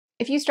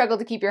If you struggle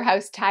to keep your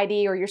house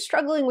tidy, or you're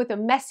struggling with a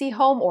messy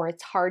home, or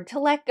it's hard to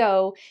let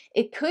go,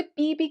 it could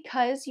be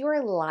because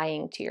you're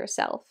lying to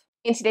yourself.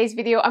 In today's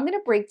video, I'm going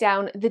to break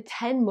down the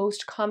 10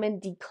 most common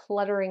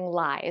decluttering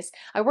lies.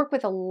 I work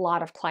with a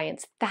lot of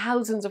clients,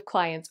 thousands of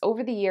clients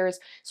over the years,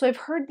 so I've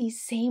heard these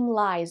same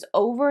lies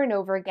over and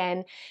over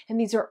again, and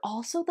these are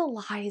also the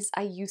lies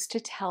I used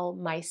to tell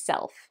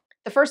myself.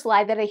 The first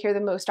lie that I hear the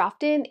most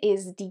often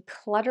is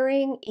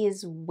decluttering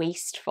is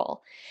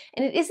wasteful.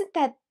 And it isn't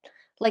that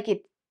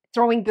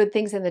throwing good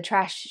things in the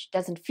trash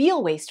doesn't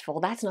feel wasteful.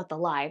 That's not the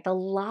lie. The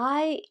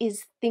lie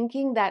is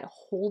thinking that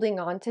holding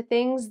on to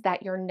things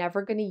that you're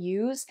never going to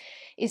use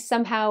is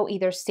somehow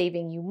either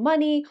saving you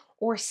money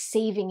or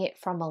saving it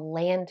from a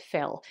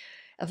landfill.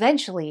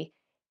 Eventually,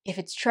 if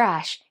it's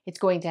trash, it's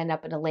going to end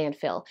up in a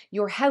landfill.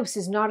 Your house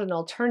is not an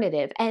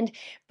alternative.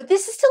 But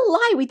this is still a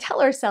lie we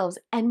tell ourselves.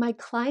 And my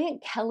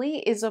client Kelly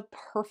is a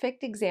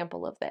perfect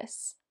example of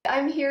this.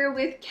 I'm here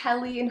with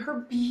Kelly in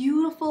her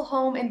beautiful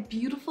home and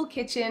beautiful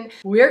kitchen.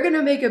 We're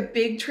gonna make a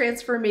big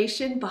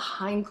transformation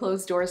behind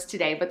closed doors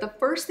today, but the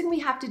first thing we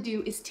have to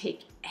do is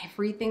take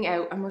everything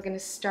out, and we're gonna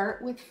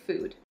start with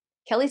food.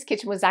 Kelly's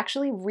kitchen was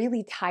actually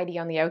really tidy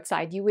on the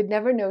outside. You would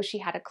never know she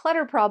had a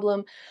clutter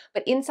problem,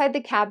 but inside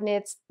the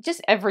cabinets,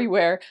 just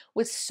everywhere,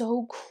 was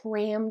so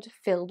crammed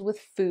filled with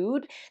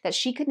food that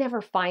she could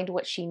never find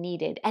what she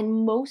needed.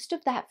 And most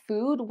of that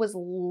food was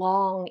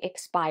long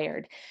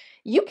expired.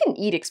 You can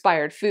eat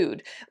expired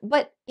food,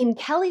 but in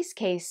Kelly's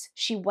case,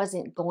 she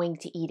wasn't going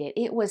to eat it.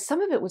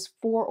 Some of it was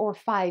 4 or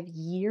 5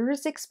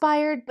 years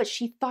expired, but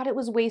she thought it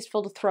was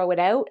wasteful to throw it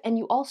out, and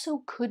you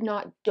also could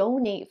not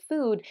donate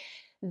food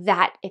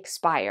that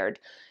expired.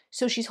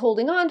 So she's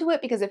holding on to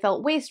it because it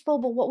felt wasteful,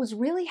 but what was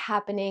really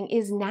happening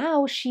is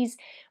now she's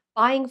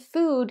buying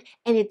food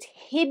and it's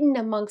hidden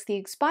amongst the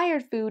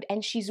expired food,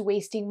 and she's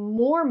wasting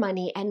more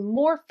money and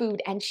more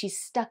food, and she's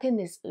stuck in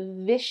this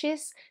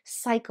vicious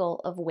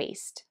cycle of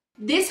waste.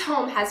 This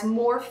home has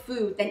more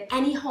food than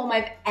any home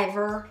I've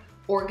ever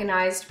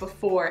organized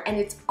before, and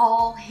it's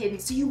all hidden,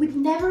 so you would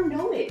never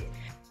know it.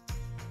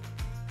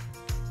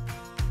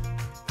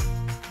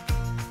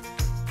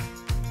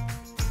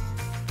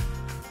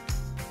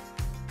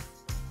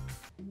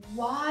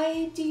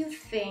 Why do you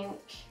think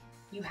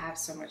you have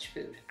so much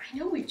food? I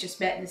know we've just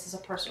met and this is a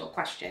personal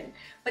question,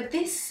 but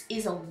this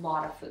is a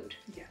lot of food.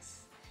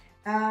 Yes.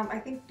 I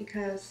think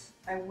because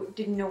I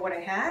didn't know what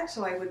I had,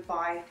 so I would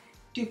buy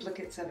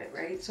duplicates of it,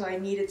 right? So I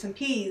needed some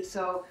peas,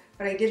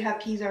 but I did have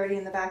peas already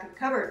in the back of the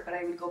cupboard, but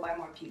I would go buy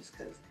more peas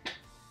because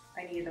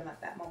I needed them at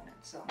that moment,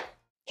 so.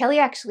 Kelly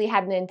actually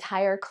had an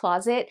entire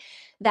closet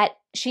that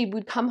she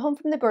would come home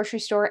from the grocery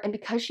store, and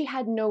because she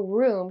had no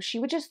room, she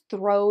would just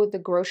throw the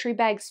grocery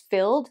bags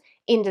filled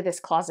into this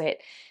closet.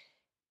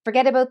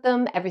 Forget about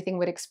them, everything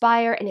would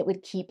expire, and it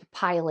would keep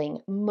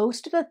piling.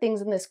 Most of the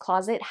things in this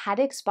closet had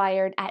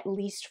expired at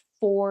least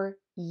 4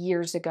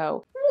 years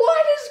ago.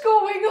 What is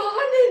going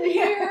on in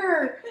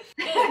here?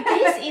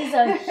 This is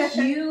a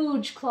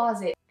huge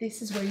closet.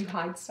 This is where you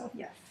hide stuff.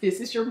 Yes.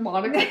 This is your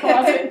Monica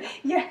closet.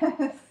 Yes.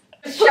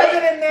 Shove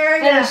it in there.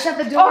 And Yeah. shut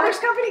the door. Oh, there's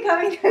company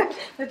coming.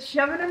 Let's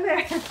shove it in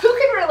there. Who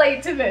can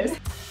relate to this?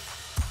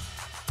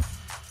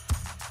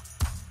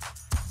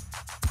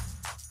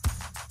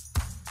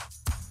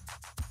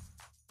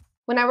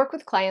 When I work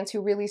with clients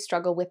who really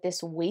struggle with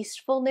this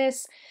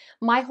wastefulness,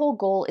 my whole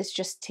goal is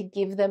just to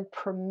give them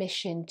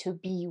permission to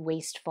be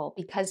wasteful,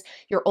 because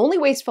you're only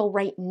wasteful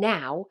right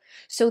now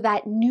so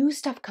that new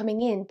stuff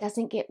coming in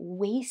doesn't get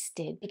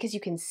wasted, because you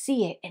can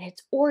see it and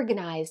it's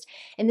organized.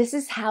 And this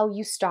is how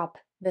you stop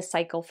the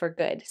cycle for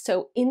good.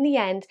 So in the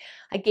end,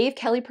 I gave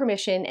Kelly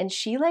permission, and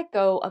she let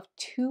go of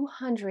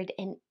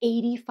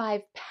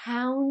 285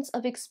 pounds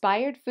of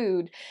expired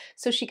food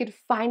so she could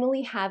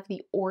finally have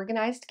the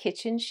organized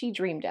kitchen she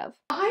dreamed of.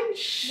 I'm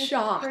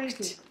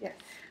shocked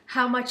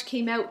how much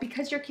came out,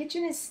 because your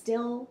kitchen is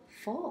still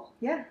full.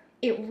 Yeah.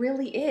 It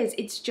really is.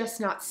 It's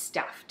just not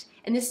stuffed.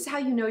 And this is how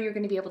you know you're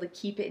going to be able to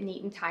keep it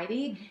neat and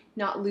tidy,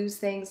 not lose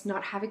things,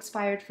 not have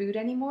expired food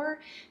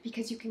anymore,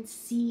 because you can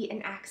see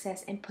and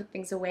access and put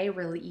things away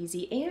really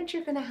easy, and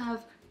you're going to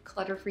have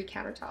clutter-free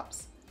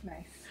countertops.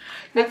 Nice.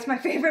 That's my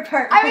favorite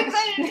part. I'm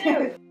excited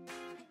too!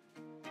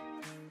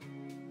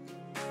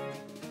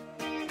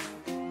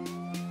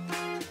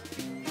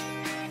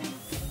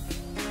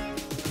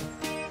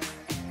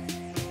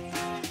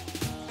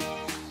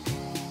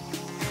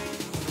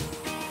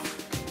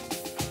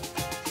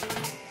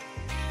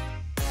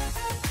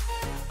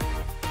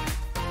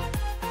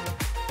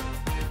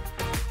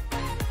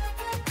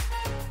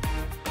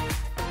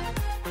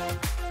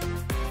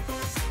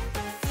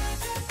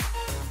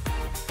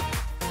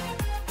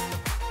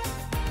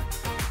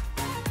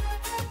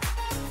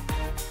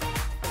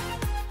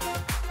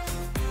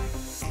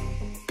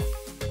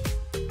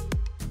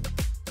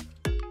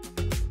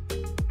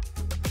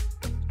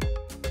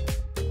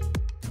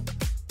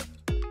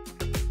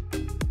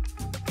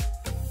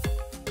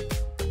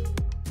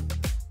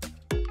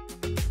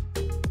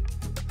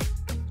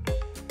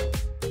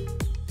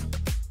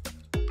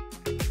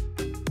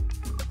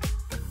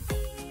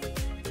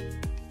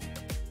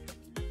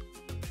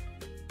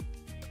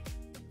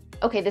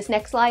 Okay, this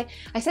next lie,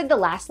 I said the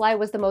last lie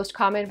was the most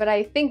common, but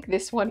I think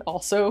this one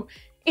also,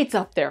 it's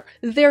up there.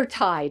 They're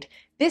tied.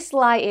 This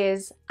lie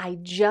is, I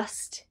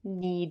just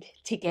need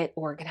to get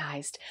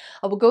organized.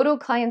 I will go to a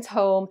client's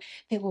home,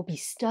 there will be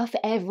stuff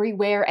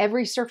everywhere,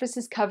 every surface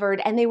is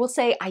covered, and they will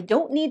say, I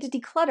don't need to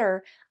declutter,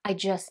 I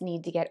just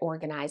need to get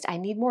organized. I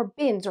need more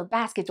bins or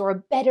baskets or a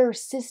better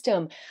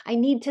system. I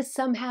need to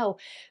somehow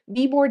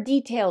be more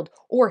detailed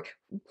or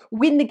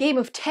win the game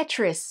of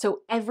Tetris so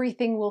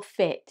everything will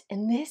fit.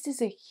 And this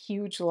is a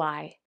huge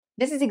lie.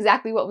 This is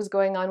exactly what was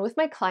going on with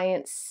my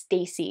client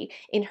Stacy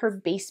in her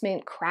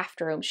basement craft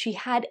room. She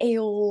had a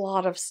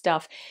lot of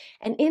stuff,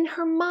 and in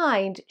her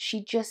mind,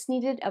 she just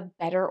needed a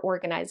better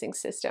organizing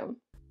system.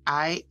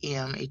 I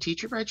am a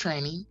teacher by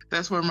training.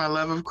 That's where my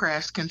love of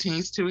crafts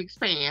continues to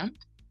expand.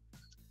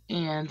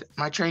 And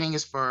my training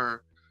is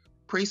for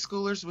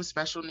preschoolers with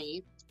special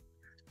needs.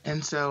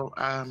 And so,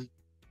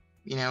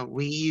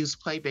 we use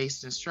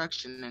play-based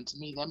instruction. And to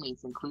me, that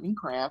means including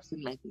crafts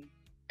and making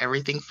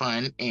everything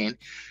fun. And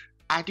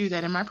I do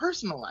that in my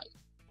personal life.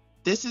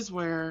 This is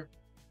where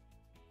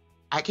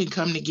I can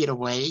come to get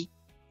away.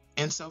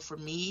 And so for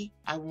me,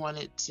 I want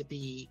it to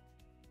be,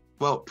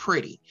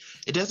 pretty.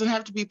 It doesn't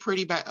have to be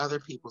pretty by other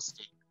people's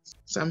standards.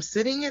 So I'm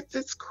sitting at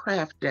this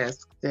craft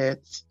desk that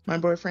my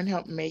boyfriend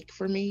helped make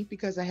for me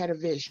because I had a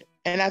vision.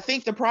 And I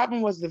think the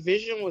problem was the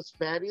vision was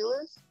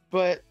fabulous,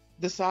 but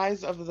the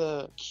size of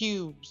the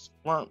cubes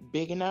weren't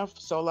big enough.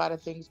 So a lot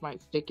of things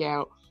might stick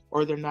out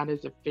or they're not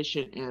as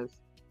efficient as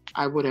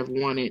I would have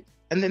wanted.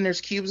 And then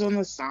there's cubes on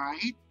the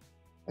side.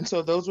 And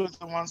so those were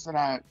the ones that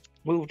I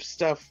moved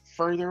stuff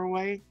further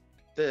away.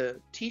 The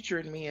teacher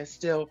in me is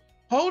still,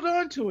 hold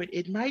on to it.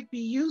 It might be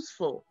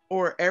useful.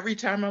 Or every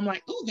time I'm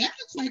like, oh, that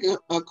looks like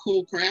a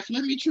cool craft.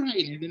 Let me try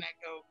it. And then I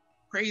go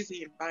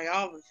crazy and buy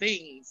all the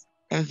things.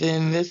 And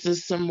then this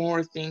is some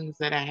more things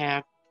that I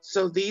have.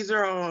 So these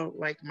are all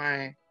like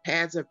my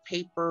pads of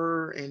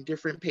paper and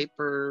different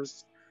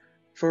papers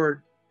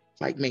for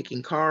like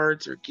making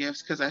cards or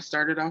gifts because I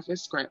started off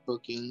as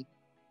scrapbooking.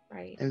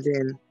 Right. And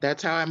then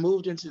that's how I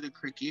moved into the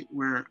Cricut,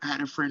 where I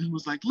had a friend who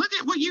was like, look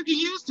at what you can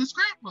use to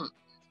scrapbook.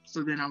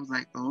 So then I was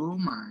like, oh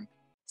my.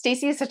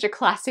 Stacy is such a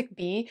classic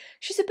B.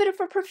 She's a bit of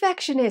a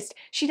perfectionist.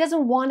 She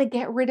doesn't want to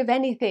get rid of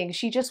anything.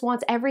 She just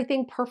wants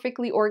everything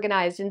perfectly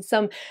organized in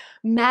some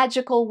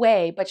magical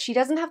way, but she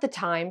doesn't have the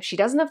time, she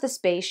doesn't have the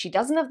space, she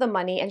doesn't have the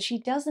money, and she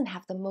doesn't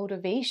have the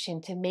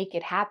motivation to make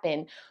it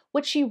happen.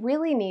 What she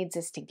really needs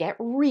is to get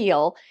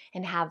real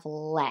and have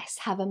less,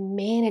 have a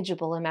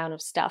manageable amount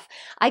of stuff.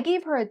 I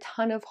gave her a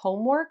ton of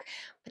homework,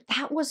 but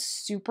that was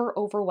super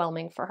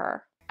overwhelming for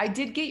her. I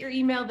did get your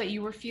email that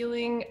you were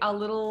feeling a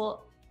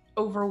little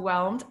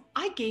overwhelmed.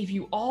 I gave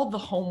you all the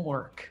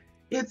homework.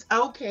 It's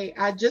okay.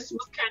 I just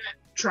was kind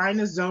of trying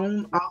to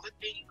zone all the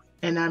things,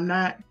 and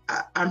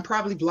I'm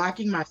probably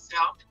blocking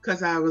myself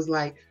because I was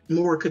like,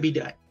 more could be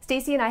done.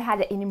 Stacy and I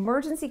had an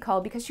emergency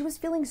call because she was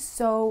feeling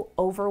so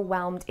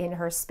overwhelmed in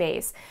her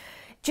space.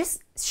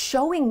 Just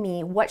showing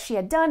me what she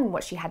had done,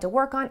 what she had to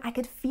work on, I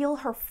could feel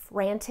her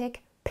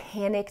frantic,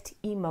 panicked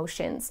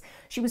emotions.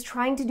 She was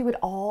trying to do it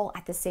all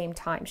at the same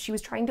time. She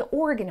was trying to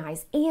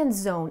organize and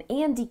zone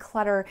and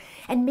declutter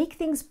and make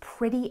things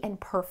pretty and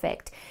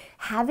perfect.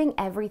 Having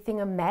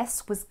everything a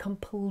mess was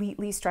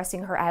completely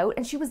stressing her out,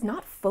 and she was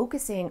not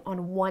focusing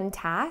on one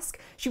task.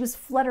 She was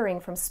fluttering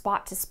from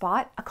spot to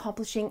spot,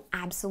 accomplishing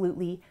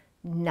absolutely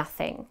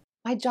nothing.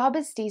 My job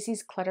as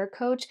Stacy's clutter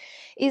coach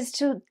is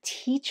to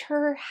teach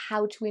her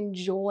how to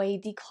enjoy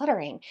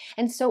decluttering.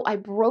 And so I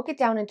broke it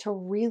down into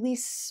really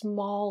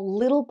small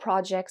little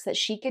projects that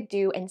she could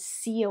do and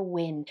see a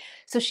win.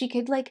 So she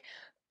could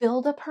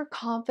build up her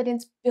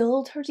confidence,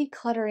 build her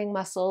decluttering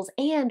muscles,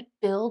 and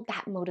build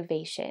that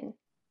motivation.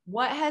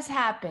 What has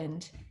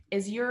happened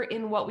is you're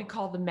in what we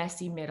call the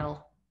messy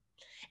middle.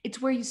 It's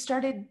where you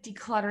started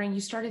decluttering, you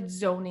started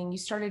zoning, you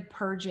started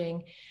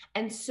purging.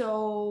 And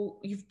so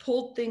you've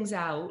pulled things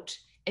out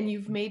and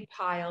you've made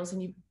piles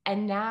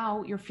and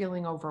now you're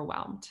feeling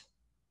overwhelmed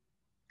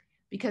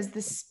because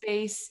the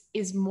space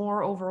is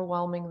more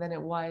overwhelming than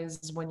it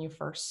was when you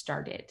first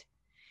started.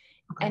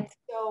 Okay. And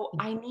so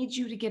I need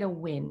you to get a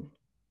win.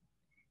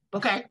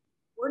 Okay.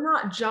 We're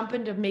not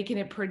jumping to making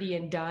it pretty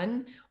and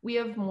done. We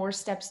have more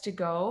steps to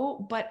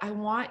go, but I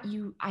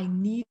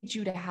need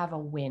you to have a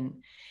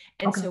win.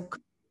 And so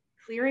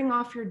clearing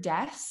off your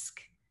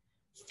desk,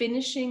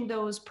 finishing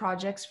those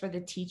projects for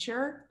the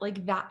teacher,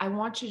 like that, I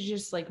want you to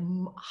just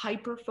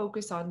hyper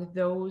focus on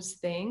those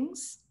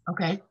things.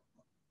 Okay.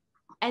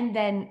 And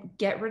then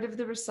get rid of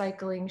the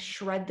recycling,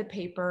 shred the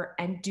paper,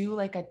 and do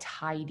a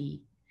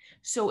tidy.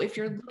 So if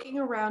you're looking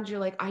around, you're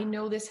like, I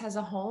know this has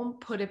a home,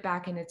 put it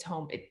back in its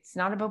home. It's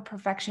not about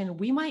perfection.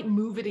 We might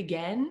move it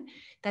again.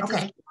 That doesn't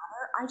matter.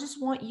 I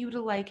just want you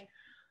to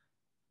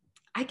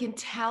I can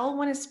tell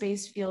when a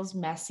space feels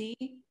messy,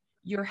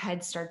 your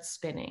head starts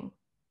spinning.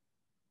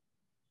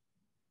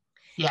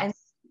 Yes. And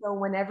so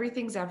when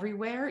everything's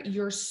everywhere,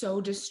 you're so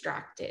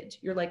distracted.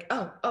 You're like,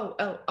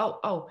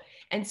 oh.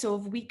 And so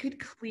if we could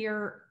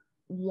clear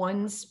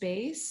one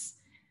space,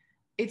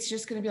 it's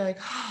just going to be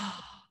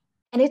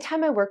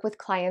Anytime I work with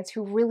clients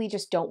who really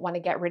just don't want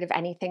to get rid of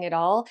anything at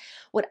all,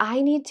 what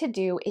I need to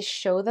do is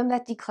show them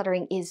that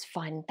decluttering is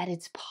fun, that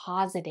it's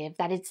positive,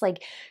 that it's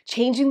like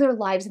changing their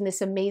lives in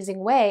this amazing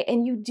way.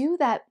 And you do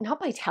that not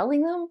by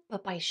telling them,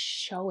 but by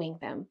showing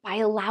them, by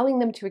allowing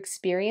them to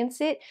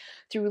experience it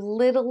through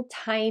little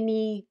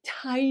tiny,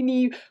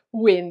 tiny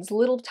wins,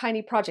 little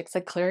tiny projects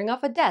like clearing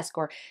off a desk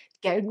or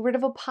getting rid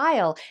of a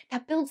pile.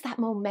 That builds that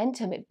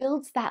momentum. It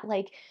builds that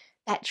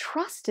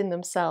trust in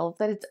themselves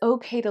that it's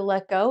okay to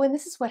let go. And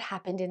this is what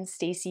happened in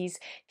Stacy's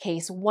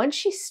case. Once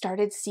she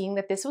started seeing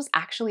that this was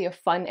actually a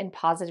fun and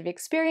positive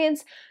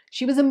experience,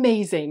 she was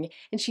amazing.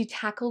 And she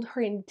tackled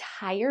her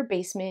entire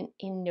basement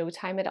in no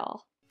time at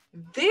all.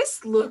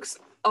 This looks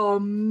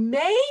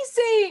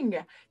amazing.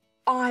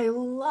 I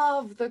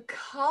love the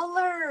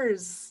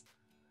colors.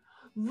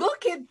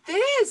 Look at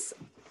this.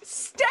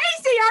 Stacy,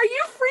 are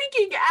you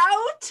freaking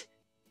out?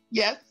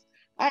 Yes,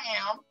 I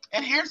am.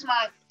 And here's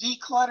my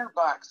declutter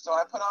box. So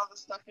I put all the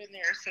stuff in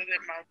there so that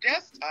my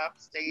desktop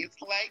stays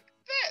like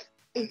this.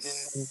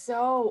 It's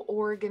so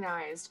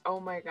organized. Oh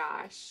my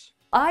gosh.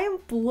 I am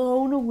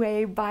blown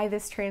away by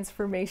this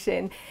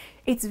transformation.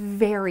 It's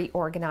very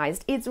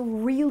organized, it's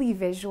really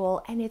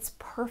visual, and it's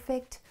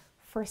perfect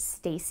for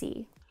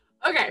Stacy.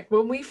 Okay,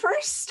 when we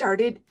first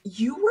started,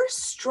 you were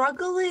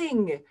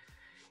struggling.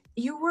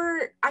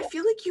 I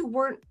feel like you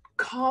weren't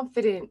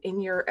confident in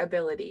your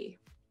ability.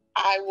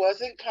 I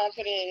wasn't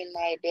confident in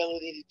my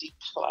ability to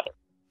declutter.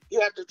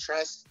 You have to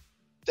trust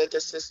that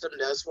the system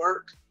does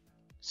work.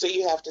 So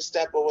you have to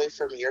step away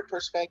from your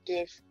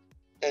perspective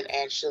and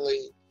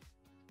actually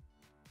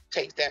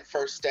take that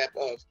first step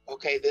of,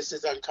 okay, this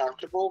is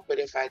uncomfortable, but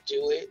if I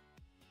do it,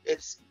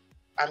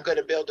 I'm going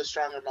to build a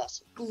stronger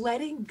muscle.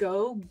 Letting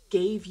go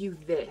gave you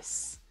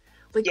this.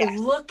 Like, Yes.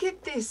 Look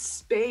at this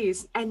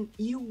space, and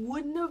you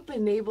wouldn't have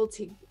been able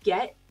to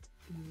get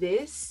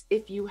this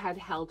if you had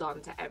held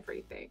on to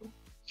everything.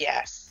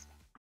 Yes.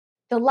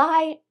 The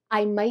lie,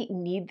 I might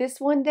need this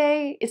one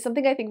day, is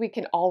something I think we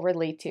can all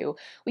relate to.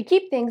 We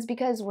keep things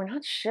because we're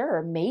not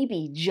sure,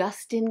 maybe,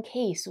 just in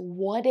case.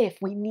 What if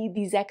we need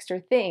these extra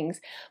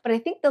things? But I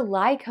think the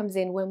lie comes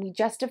in when we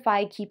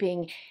justify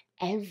keeping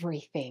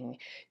everything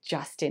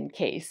just in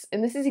case.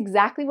 And this is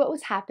exactly what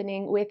was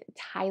happening with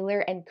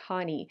Tyler and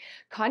Connie.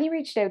 Connie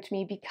reached out to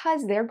me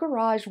because their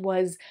garage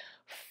was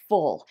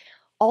full.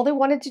 All they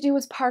wanted to do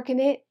was park in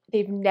it.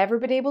 They've never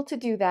been able to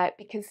do that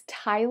because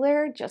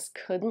Tyler just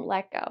couldn't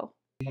let go.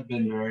 We have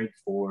been married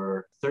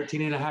for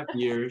 13 and a half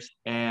years,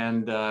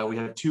 and we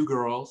have 2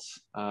 girls.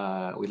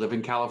 We live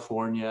in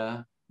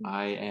California.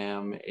 I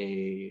am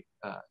a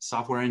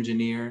software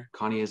engineer.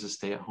 Connie is a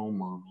stay-at-home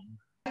mom.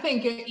 I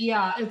think,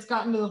 it's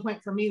gotten to the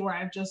point for me where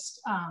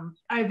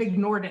I've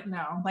ignored it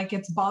now. Like,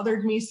 it's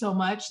bothered me so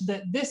much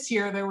that this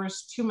year there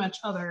was too much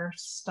other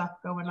stuff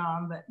going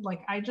on that,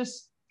 like, I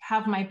just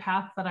have my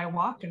path that I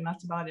walk, and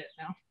that's about it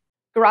now.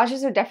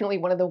 Garages are definitely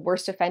one of the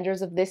worst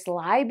offenders of this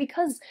lie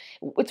because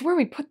it's where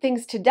we put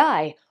things to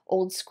die.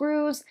 Old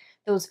screws,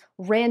 those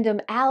random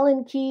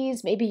Allen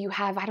keys, maybe you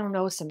have, I don't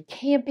know, some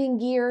camping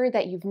gear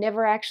that you've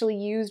never actually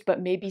used,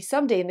 but maybe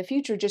someday in the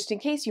future, just in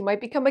case you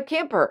might become a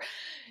camper.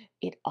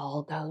 It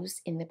all goes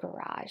in the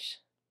garage.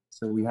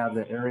 So we have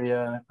the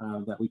area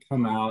that we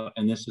come out,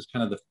 and this is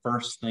kind of the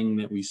first thing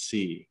that we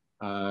see.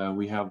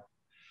 We have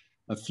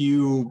a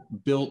few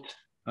built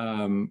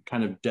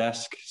kind of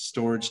desk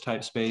storage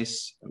type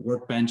space,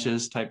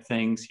 workbenches type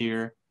things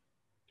here,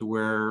 to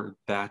where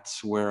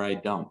that's where I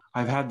dump.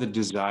 I've had the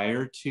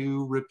desire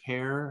to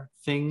repair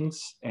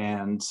things,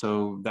 and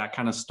so that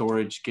kind of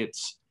storage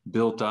gets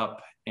built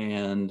up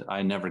and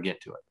I never get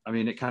to it. I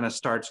mean, it kind of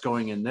starts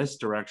going in this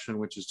direction,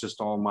 which is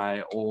just all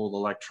my old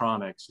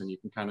electronics, and you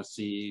can kind of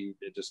see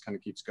it just kind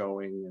of keeps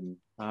going.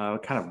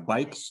 And kind of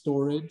bike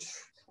storage.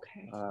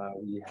 Okay.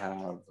 We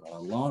have a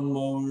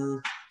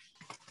lawnmower.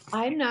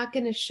 I'm not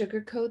going to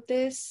sugarcoat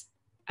this.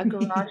 A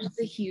garage is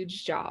a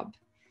huge job.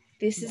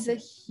 This is a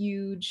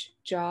huge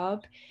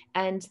job.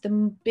 And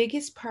the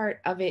biggest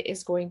part of it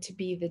is going to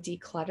be the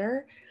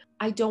declutter.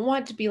 I don't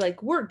want to be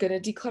like, we're going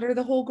to declutter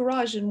the whole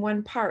garage in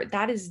one part.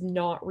 That is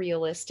not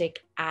realistic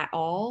at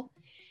all.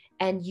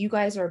 And you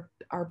guys are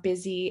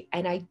busy,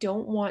 and I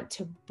don't want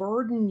to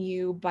burden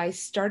you by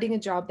starting a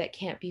job that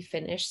can't be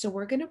finished. So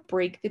we're going to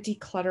break the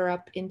declutter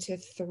up into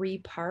 3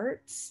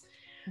 parts.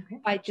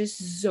 Okay. By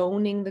just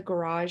zoning the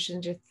garage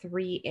into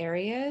 3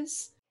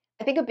 areas.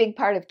 I think a big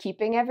part of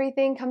keeping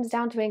everything comes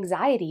down to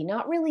anxiety,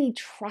 not really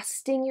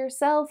trusting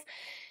yourself,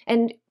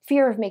 and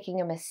fear of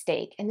making a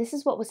mistake. And this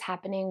is what was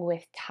happening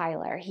with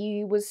Tyler.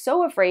 He was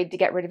so afraid to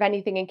get rid of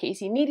anything in case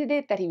he needed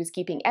it that he was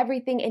keeping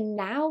everything. And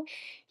now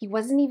he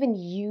wasn't even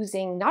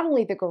using not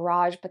only the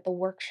garage, but the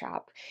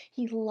workshop.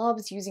 He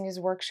loves using his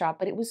workshop,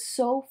 but it was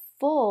so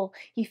full,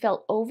 he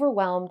felt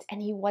overwhelmed,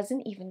 and he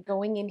wasn't even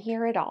going in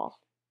here at all.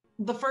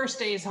 The first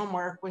day's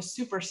homework was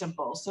super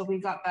simple, so we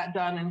got that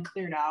done and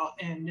cleared out,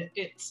 and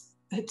it's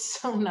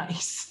so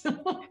nice.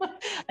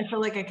 I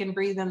feel like I can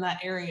breathe in that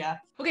area.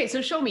 Okay,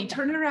 so show me,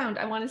 turn it around.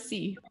 I want to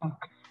see.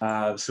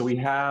 So we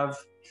have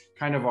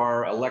kind of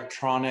our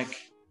electronic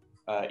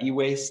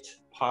e-waste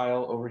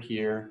pile over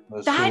here.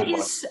 That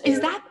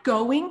is that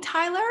going,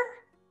 Tyler?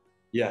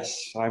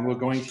 Yes, I'm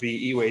going to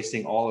be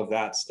e-wasting all of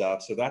that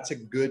stuff. So that's a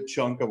good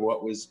chunk of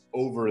what was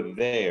over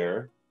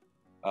there.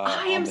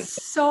 I am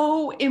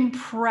so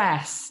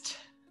impressed.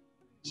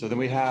 So then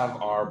we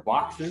have our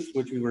boxes,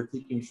 which we were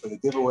keeping for the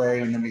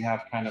giveaway. And then we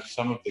have kind of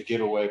some of the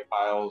giveaway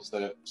piles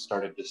that have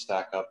started to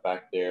stack up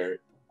back there.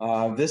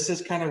 This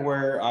is kind of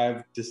where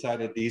I've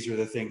decided these are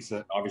the things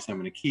that obviously I'm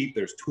going to keep.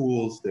 There's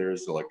tools,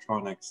 there's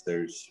electronics,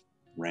 there's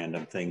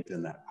random things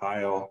in that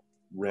pile,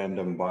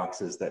 random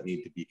boxes that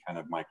need to be kind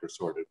of micro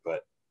sorted.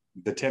 But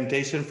the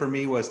temptation for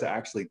me was to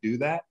actually do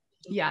that.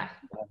 Yeah.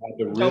 I had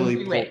to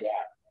really pull back.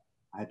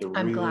 I had to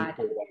really pull back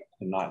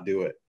and not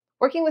do it.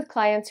 Working with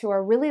clients who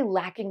are really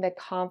lacking the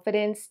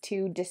confidence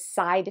to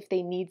decide if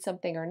they need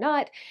something or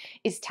not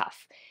is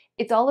tough.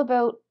 It's all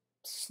about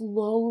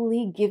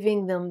slowly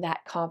giving them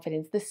that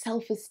confidence, the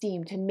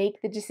self-esteem to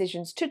make the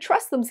decisions, to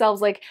trust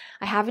themselves. Like,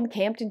 I haven't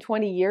camped in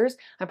 20 years.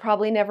 I'm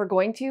probably never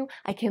going to.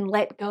 I can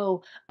let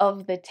go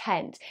of the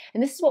tent.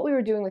 And this is what we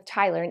were doing with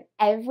Tyler. And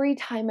every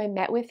time I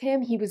met with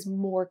him, he was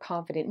more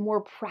confident,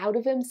 more proud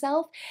of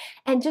himself,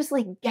 and just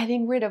like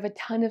getting rid of a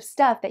ton of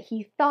stuff that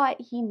he thought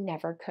he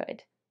never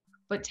could.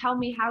 But tell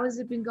me, how has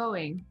it been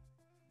going?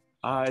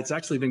 It's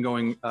actually been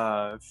going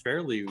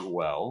fairly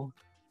well.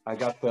 I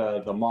got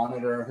the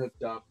monitor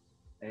hooked up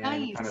and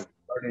kind of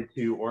started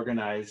to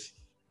organize.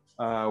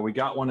 We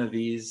got one of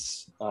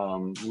these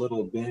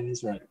little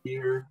bins right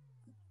here.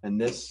 And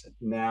this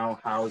now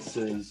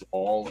houses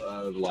all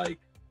of like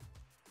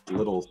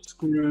little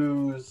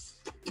screws,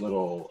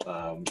 little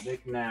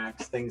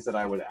knickknacks, things that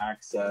I would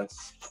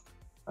access.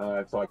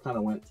 So I kind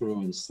of went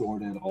through and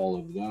sorted all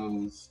of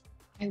those.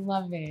 I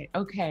love it.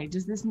 Okay.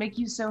 Does this make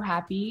you so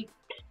happy?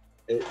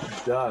 It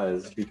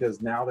does,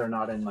 because now they're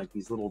not in like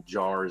these little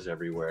jars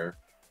everywhere.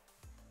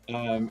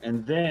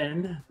 And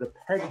then the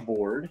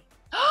pegboard.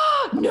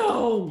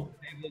 No!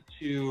 Able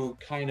to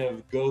kind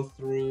of go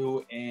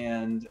through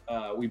and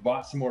we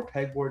bought some more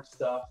pegboard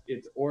stuff.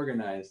 It's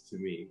organized to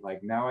me.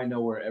 Like now I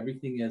know where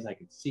everything is. I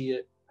can see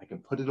it. I can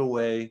put it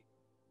away.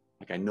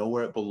 Like I know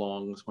where it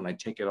belongs. When I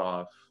take it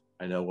off,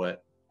 I know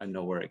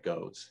where it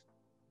goes.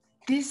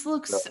 This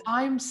looks,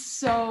 I'm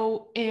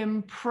so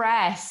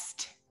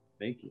impressed.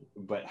 Thank you.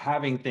 But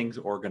having things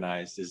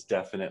organized is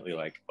definitely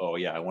like, oh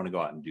yeah, I want to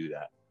go out and do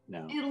that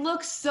now. It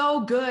looks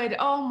so good.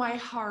 Oh, my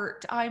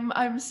heart.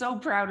 I'm so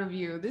proud of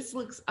you. This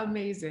looks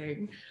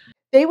amazing.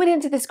 They went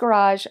into this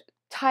garage,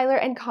 Tyler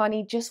and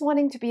Connie, just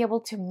wanting to be able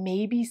to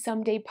maybe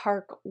someday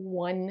park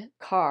one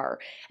car.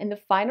 And the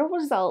final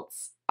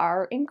results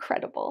are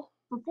incredible.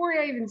 Before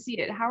I even see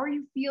it, how are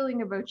you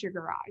feeling about your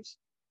garage?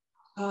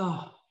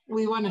 Oh,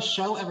 we want to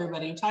show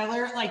everybody.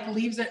 Tyler like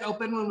leaves it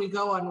open when we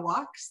go on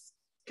walks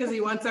because he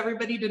wants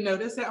everybody to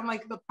notice it. I'm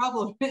like, the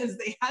problem is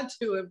they had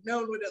to have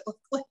known what it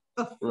looked like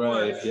before,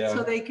 right? Yeah.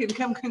 So they can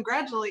come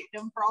congratulate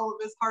him for all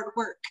of his hard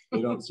work.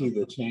 They don't see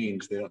the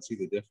change. They don't see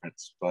the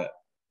difference, but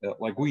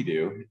like we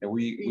do, and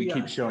we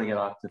keep showing it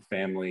off to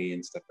family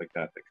and stuff like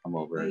that come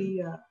over.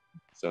 Yeah.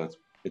 So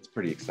it's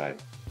pretty exciting.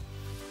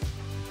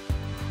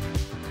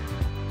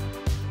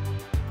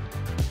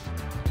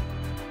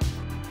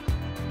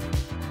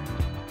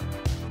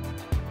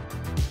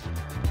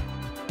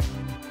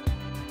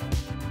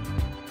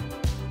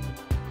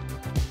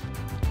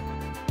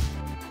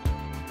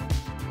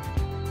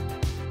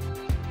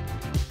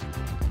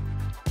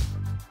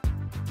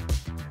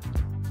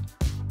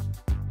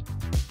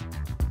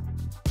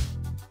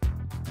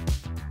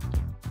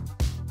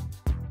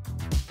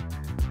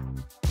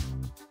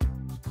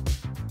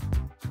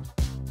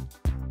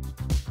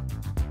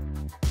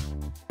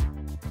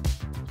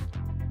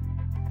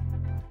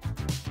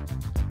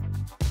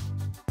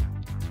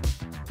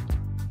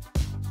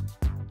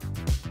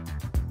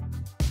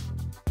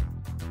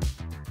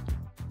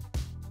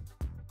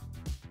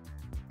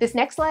 This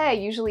next lie I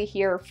usually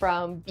hear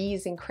from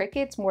bees and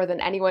crickets more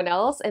than anyone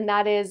else, and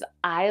that is,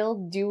 I'll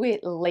do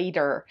it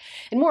later.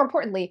 And more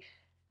importantly,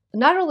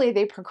 not only are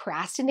they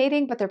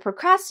procrastinating, but they're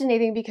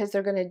procrastinating because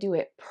they're going to do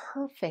it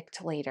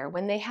perfect later,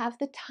 when they have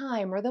the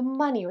time or the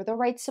money or the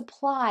right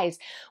supplies,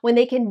 when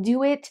they can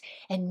do it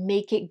and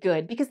make it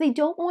good, because they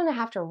don't want to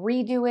have to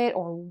redo it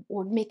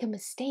or make a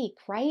mistake,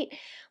 right?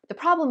 The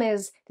problem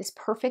is this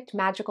perfect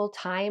magical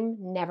time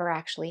never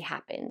actually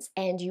happens,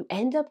 and you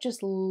end up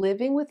just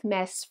living with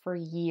mess for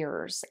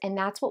years. And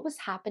that's what was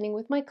happening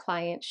with my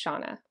client,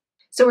 Shauna.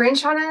 So we're in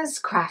Shauna's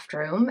craft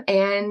room,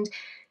 and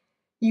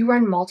you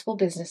run multiple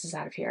businesses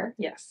out of here.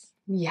 Yes.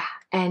 Yeah,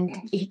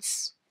 and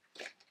it's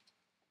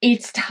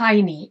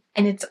tiny,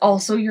 and it's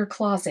also your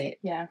closet.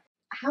 Yeah.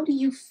 How do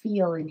you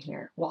feel in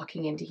here,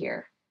 walking into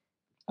here?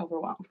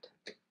 Overwhelmed.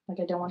 Like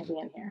I don't want to be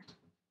in here.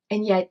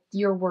 And yet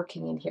you're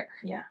working in here.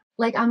 Yeah.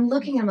 Like I'm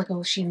like,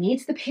 oh, she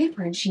needs the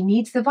paper, and she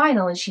needs the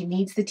vinyl, and she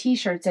needs the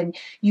t-shirts, and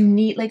you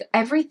need like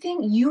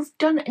everything. You've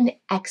done an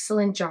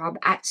excellent job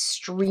at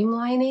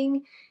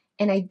streamlining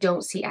and I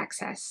don't see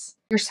excess.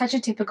 You're such a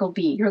typical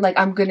bee. You're like,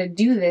 I'm going to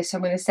do this.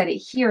 I'm going to set it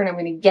here and I'm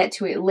going to get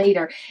to it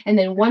later. And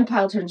then one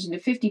pile turns into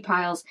 50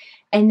 piles.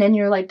 And then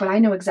you're like, but I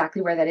know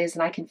exactly where that is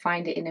and I can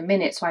find it in a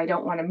minute. So I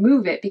don't want to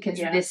move it because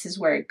this is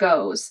where it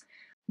goes.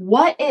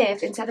 What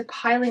if instead of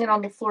piling it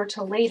on the floor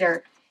till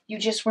later, you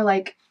just were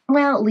like,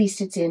 well, at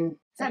least it's in.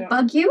 Does that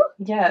bug you?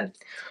 Yes.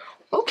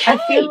 Okay. I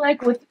feel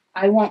like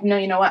I won't know,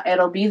 you know what,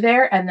 it'll be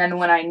there. And then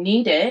when I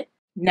need it,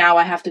 now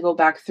I have to go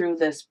back through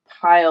this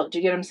pile. Do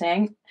you get what I'm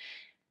saying?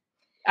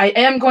 I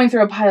am going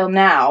through a pile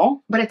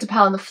now. But it's a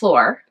pile on the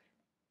floor.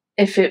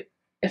 If I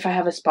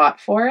have a spot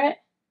for it,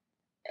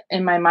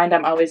 in my mind,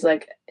 I'm always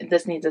like,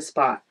 this needs a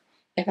spot.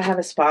 If I have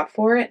a spot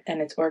for it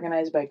and it's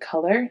organized by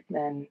color,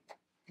 then,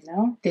 you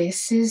know.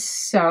 This is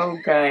so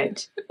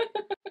good.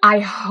 I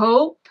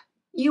hope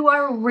you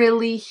are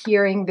really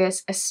hearing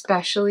this,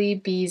 especially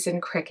bees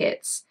and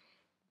crickets.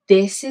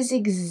 This is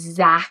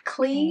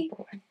exactly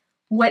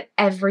what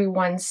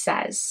everyone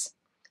says.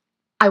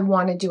 I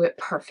want to do it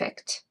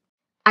perfect.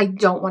 I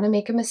don't want to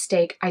make a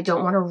mistake. I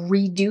don't want to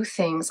redo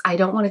things. I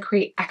don't want to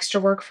create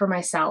extra work for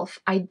myself.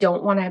 I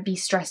don't want to be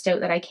stressed out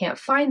that I can't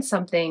find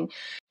something.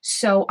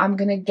 So I'm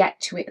going to get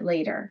to it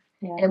later.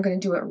 Yeah. And I'm going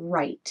to do it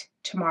right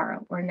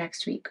tomorrow or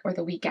next week or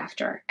the week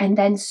after. And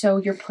then so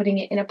you're putting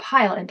it in a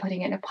pile and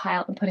putting it in a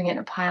pile and putting it in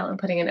a pile and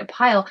putting it in a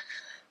pile.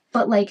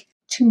 But like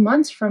 2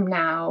 months from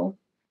now,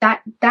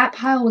 that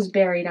pile was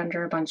buried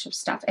under a bunch of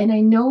stuff. And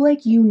I know,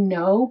 like, you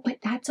know, but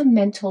that's a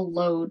mental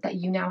load that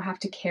you now have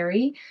to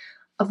carry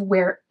of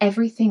where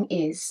everything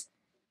is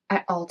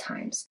at all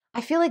times.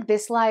 I feel like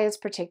this lie is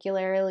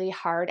particularly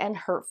hard and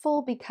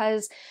hurtful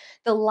because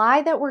the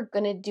lie that we're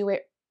going to do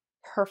it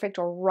perfect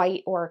or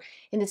right or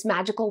in this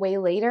magical way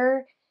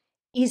later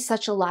is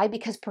such a lie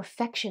because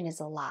perfection is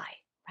a lie,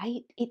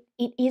 right? It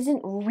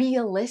isn't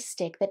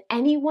realistic that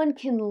anyone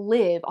can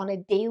live on a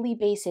daily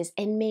basis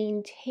and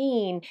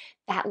maintain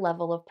that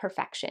level of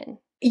perfection.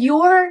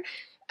 Your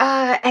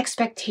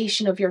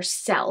expectation of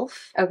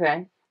yourself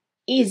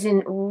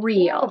isn't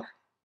real.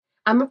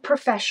 I'm a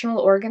professional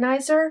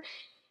organizer.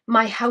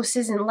 My house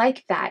isn't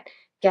like that.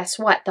 Guess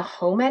what? The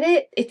home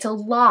edit, it's a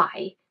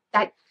lie.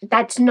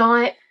 That's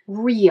not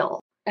real.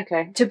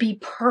 To be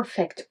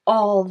perfect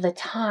all the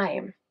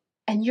time.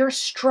 And you're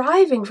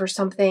striving for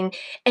something.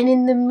 And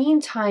in the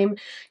meantime,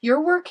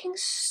 you're working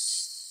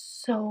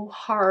so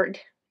hard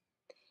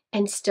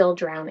and still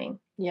drowning.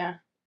 Yeah.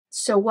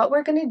 So what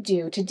we're going to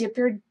do to dip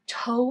your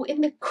toe in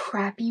the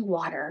crappy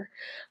water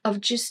of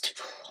just,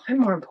 I'm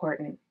more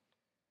important.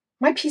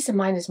 My peace of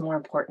mind is more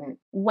important.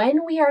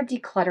 When we are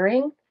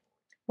decluttering,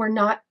 we're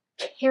not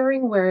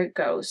caring where it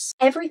goes.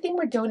 Everything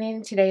we're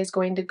donating today is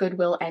going to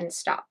Goodwill and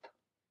stop.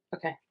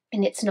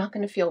 And it's not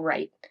going to feel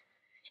right.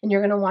 And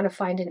you're going to want to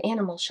find an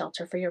animal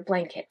shelter for your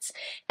blankets.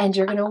 And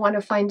you're going to want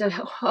to find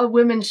a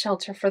women's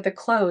shelter for the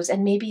clothes.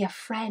 And maybe a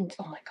friend.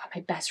 Oh my God,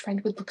 my best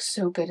friend would look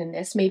so good in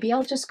this. Maybe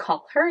I'll just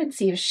call her and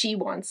see if she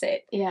wants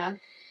it. Yeah.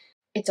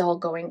 It's all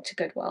going to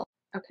Goodwill.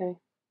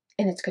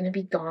 And it's going to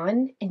be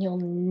gone and you'll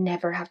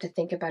never have to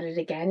think about it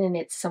again. And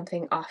it's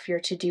something off your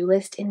to-do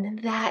list. And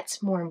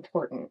that's more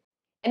important.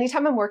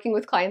 Anytime I'm working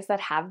with clients that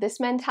have this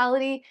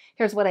mentality,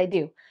 here's what I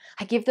do.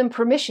 I give them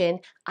permission.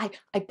 I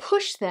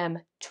push them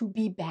to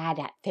be bad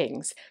at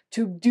things,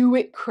 to do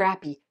it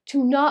crappy,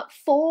 to not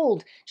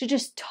fold, to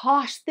just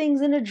toss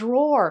things in a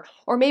drawer,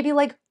 or maybe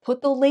like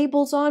put the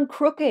labels on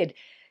crooked.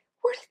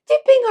 We're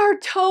dipping our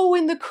toe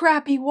in the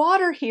crappy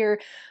water here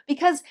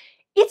because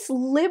it's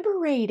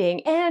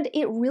liberating and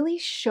it really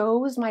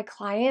shows my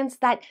clients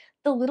that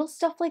the little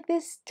stuff like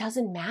this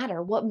doesn't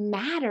matter. What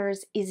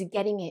matters is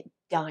getting it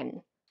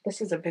done. This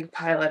is a big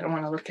pile. I don't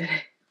want to look at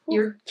it.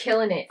 You're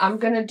killing it. I'm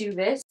going to do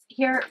this.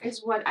 Here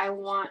is what I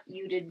want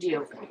you to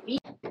do.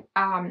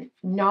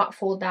 Not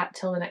fold that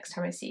till the next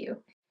time I see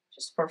you.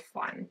 Just for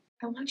fun.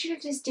 I want you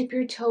to just dip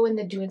your toe in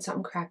the doing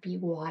something crappy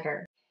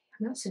water.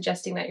 I'm not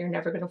suggesting that you're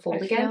never going to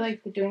fold again. I feel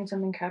like the doing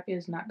something crappy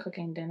is not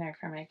cooking dinner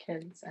for my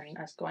kids and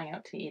us going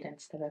out to eat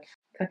instead of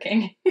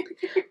cooking.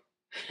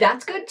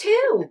 That's good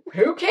too.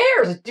 Who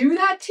cares? Do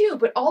that too.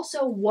 But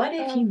also, what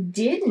if you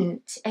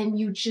didn't and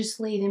you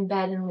just laid in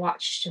bed and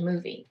watched a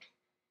movie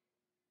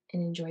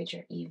and enjoyed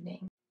your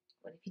evening?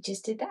 What if you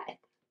just did that?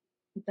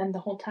 Then the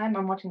whole time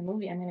I'm watching the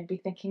movie, I'm going to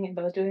be thinking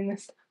about doing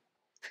this stuff.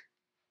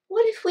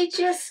 What if we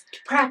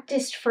just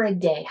practiced for a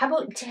day? How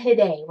about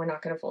today? We're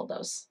not going to fold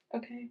those.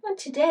 Okay. And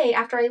today,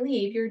 after I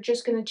leave, you're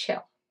just going to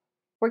chill.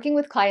 Working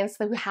with clients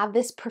who have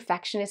this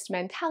perfectionist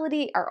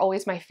mentality are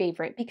always my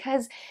favorite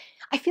because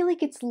I feel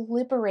like it's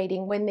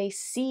liberating when they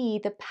see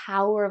the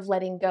power of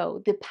letting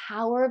go. The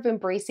power of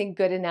embracing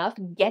good enough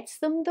gets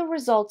them the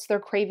results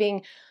they're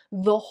craving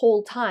the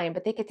whole time,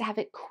 but they get to have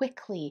it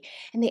quickly.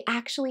 And they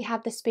actually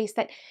have the space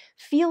that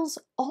feels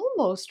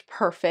almost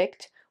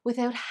perfect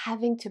without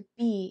having to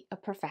be a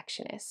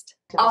perfectionist.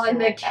 On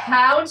the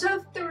count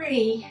of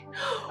 3.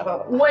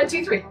 1,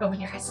 2, 3.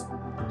 Open your eyes.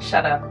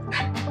 Shut up.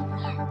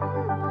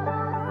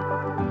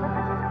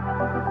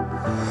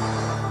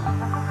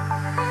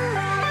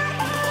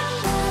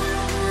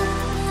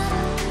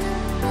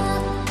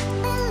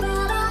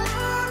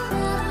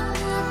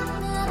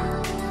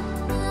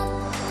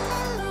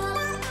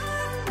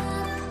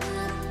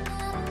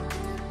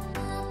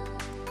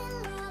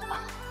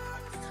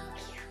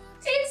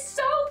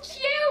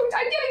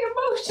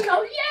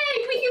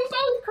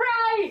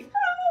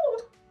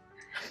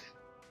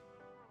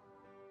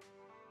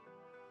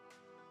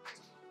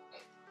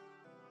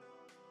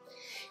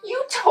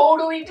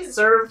 totally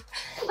deserve,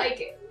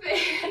 like,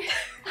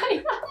 I'm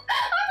a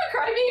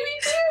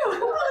crybaby too.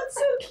 Oh, it's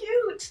so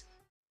cute.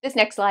 This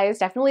next lie is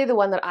definitely the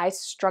one that I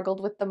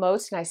struggled with the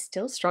most and I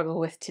still struggle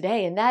with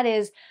today, and that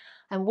is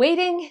I'm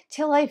waiting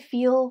till I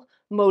feel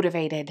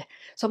motivated.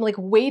 So I'm like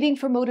waiting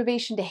for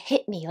motivation to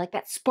hit me, like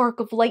that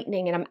spark of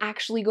lightning, and I'm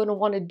actually going to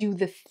want to do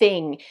the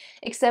thing.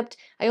 Except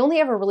I only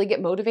ever really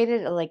get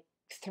motivated at like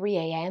 3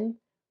 a.m.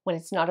 when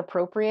it's not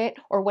appropriate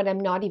or when I'm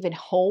not even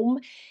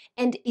home.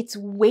 And it's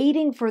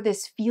waiting for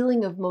this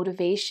feeling of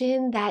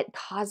motivation that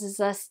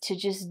causes us to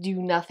just do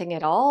nothing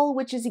at all,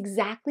 which is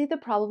exactly the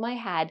problem I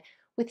had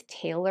with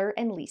Taylor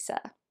and Lisa.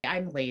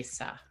 I'm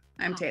Lisa.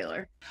 I'm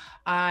Taylor.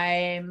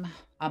 I'm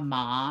a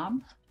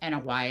mom and a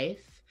wife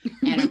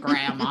and a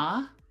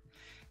grandma,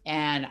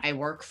 and I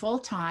work full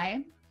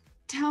time.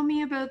 Tell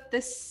me about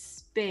this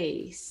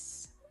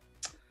space.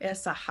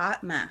 It's a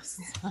hot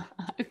mess.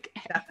 Okay.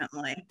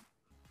 Definitely.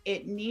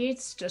 It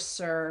needs to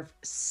serve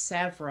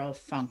several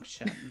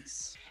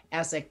functions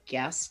as a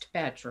guest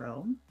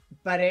bedroom,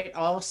 but it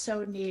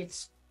also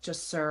needs to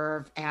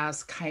serve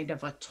as kind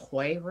of a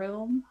toy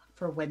room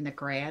for when the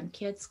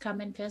grandkids come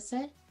and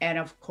visit. And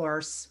of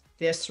course,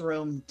 this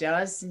room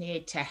does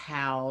need to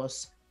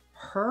house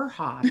her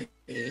hobby,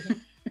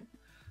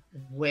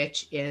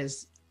 which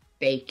is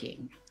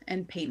baking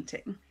and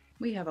painting.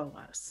 We have a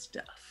lot of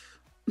stuff.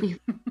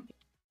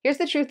 Here's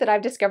the truth that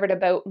I've discovered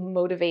about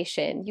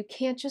motivation. You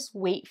can't just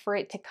wait for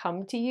it to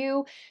come to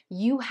you.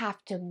 You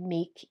have to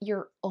make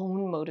your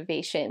own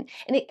motivation.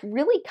 And it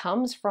really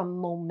comes from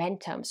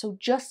momentum. So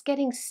just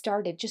getting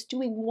started, just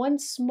doing one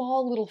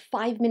small little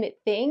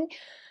 5-minute thing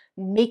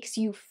makes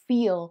you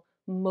feel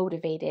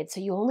motivated. So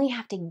you only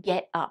have to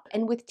get up.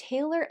 And with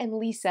Taylor and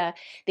Lisa,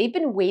 they've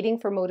been waiting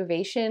for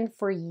motivation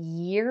for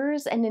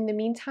years. And in the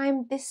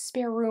meantime, this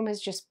spare room has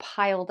just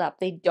piled up.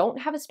 They don't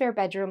have a spare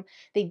bedroom.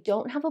 They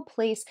don't have a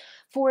place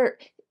for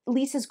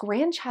Lisa's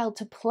grandchild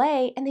to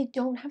play. And they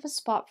don't have a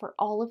spot for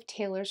all of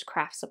Taylor's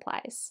craft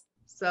supplies.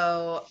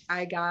 So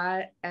I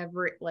got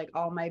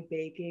all my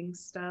baking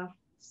stuff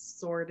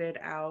sorted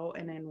out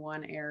and in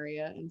one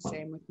area, and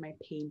same with my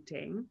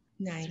painting.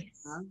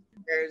 Nice.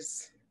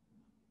 There's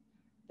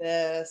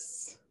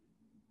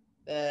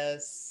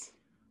this,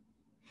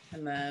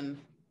 and then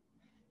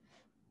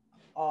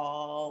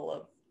all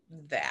of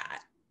that.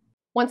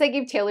 Once I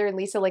gave Taylor and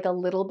Lisa like a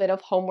little bit of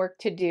homework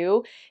to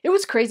do, it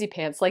was crazy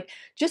pants. Like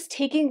just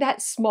taking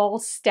that small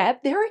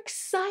step, they're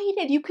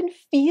excited. You can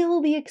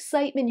feel the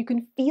excitement. You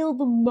can feel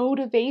the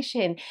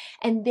motivation.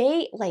 And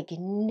they like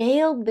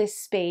nailed this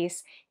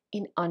space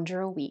in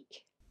under a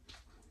week.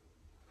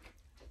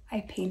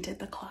 I painted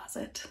the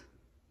closet.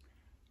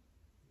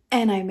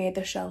 And I made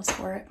the shelves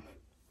for it.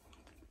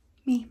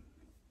 Me.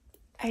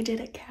 I did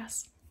it,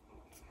 Cass.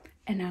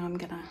 And now I'm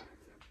gonna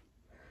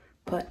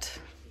put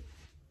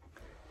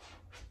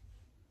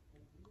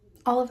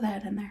all of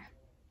that in there.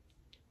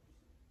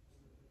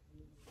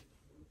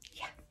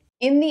 Yeah.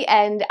 In the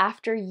end,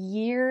 after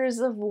years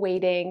of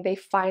waiting, they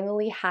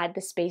finally had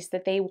the space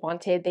that they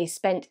wanted. They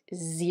spent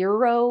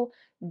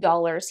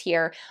 $0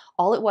 here.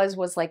 All it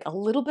was like a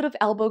little bit of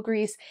elbow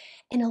grease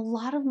and a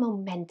lot of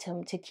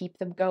momentum to keep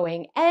them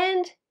going.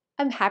 And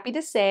I'm happy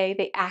to say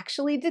they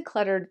actually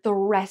decluttered the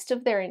rest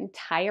of their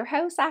entire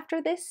house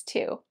after this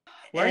too.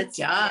 We're done,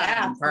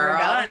 yeah, girl. We're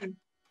done.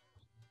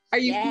 Are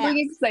you feeling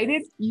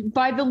excited?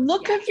 By the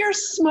look of your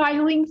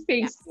smiling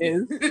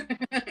faces.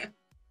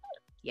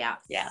 Yes.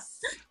 Yes.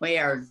 We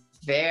are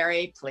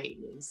very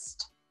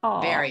pleased.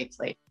 Aww. Very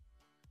pleased.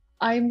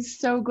 I'm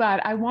so glad.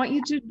 I want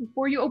you to,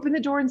 before you open the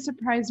door and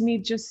surprise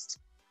me,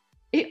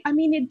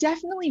 it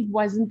definitely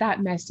wasn't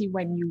that messy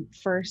when you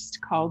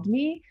first called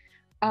me.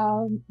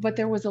 But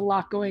there was a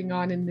lot going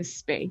on in this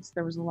space.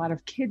 There was a lot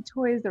of kid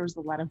toys. There was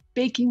a lot of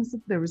baking stuff.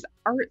 There was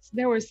arts.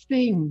 There was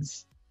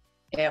things.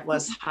 It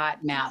was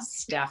hot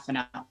mess,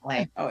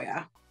 definitely. Oh,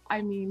 yeah.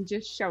 I mean,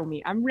 just show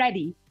me. I'm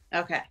ready.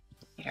 Okay.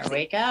 Here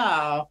we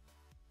go.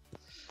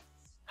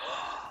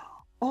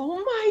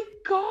 Oh my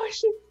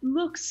gosh, it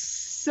looks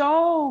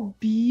so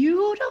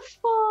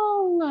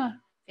beautiful.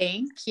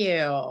 Thank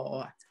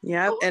you.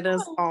 Yep, it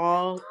is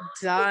all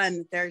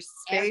done. There's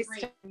space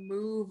to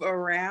move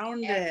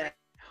around it.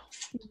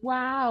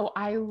 Wow,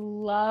 I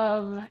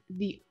love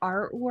the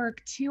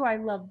artwork too. I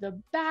love the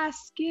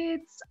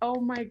baskets. Oh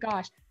my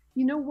gosh.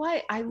 You know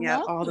what? I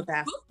love all the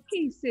baskets.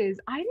 Bookcases.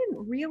 I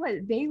didn't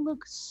realize they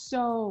look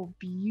so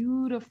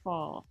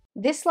beautiful.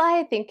 This lie,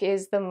 I think,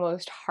 is the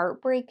most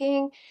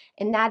heartbreaking,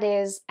 and that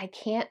is I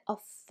can't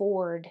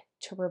afford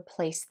to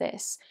replace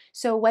this.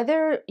 So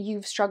whether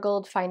you've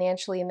struggled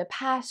financially in the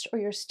past or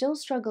you're still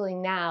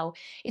struggling now,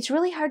 it's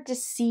really hard to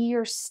see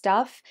your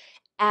stuff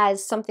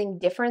as something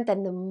different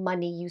than the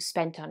money you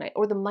spent on it,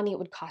 or the money it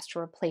would cost to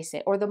replace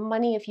it, or the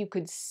money if you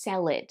could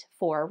sell it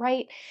for,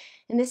 right?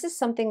 And this is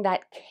something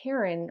that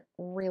Karen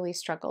really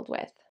struggled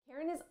with.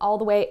 Karen is all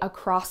the way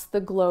across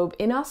the globe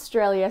in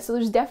Australia, so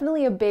there's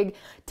definitely a big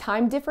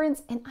time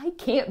difference, and I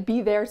can't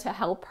be there to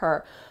help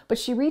her. But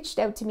she reached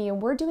out to me,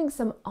 and we're doing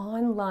some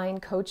online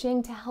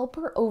coaching to help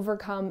her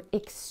overcome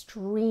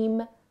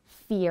extreme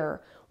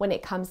fear when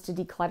it comes to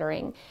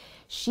decluttering.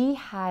 She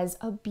has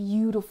a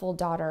beautiful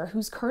daughter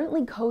who's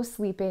currently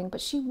co-sleeping, but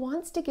she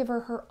wants to give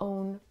her her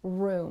own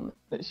room.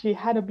 She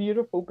had a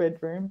beautiful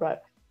bedroom,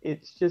 but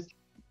it's just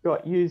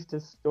got used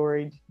as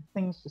storage.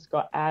 Things just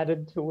got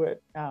added to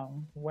it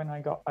when I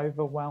got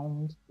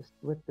overwhelmed just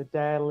with the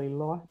daily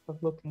life of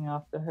looking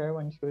after her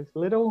when she was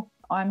little.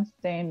 I'm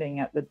standing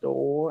at the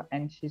door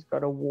and she's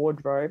got a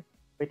wardrobe,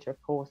 which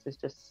of course is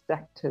just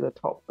stacked to the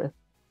top with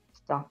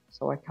stuff,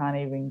 so I can't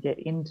even get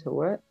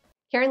into it.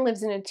 Karen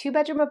lives in a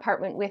 2-bedroom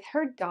apartment with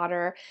her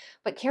daughter,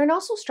 but Karen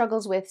also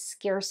struggles with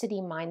scarcity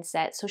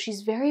mindset. So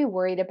she's very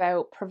worried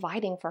about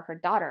providing for her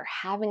daughter,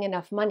 having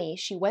enough money.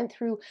 She went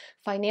through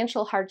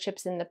financial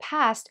hardships in the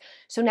past,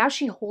 so now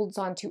she holds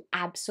on to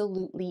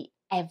absolutely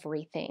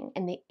everything.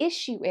 And the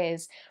issue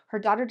is her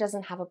daughter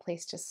doesn't have a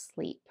place to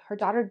sleep. Her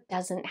daughter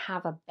doesn't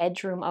have a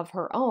bedroom of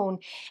her own.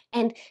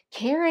 And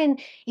Karen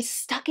is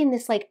stuck in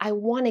this, like, I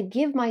want to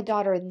give my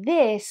daughter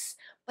this,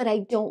 but I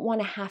don't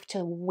want to have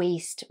to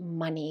waste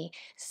money.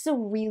 This is a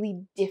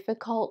really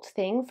difficult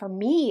thing for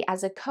me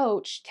as a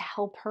coach to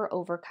help her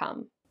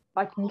overcome.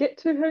 I can get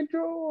to her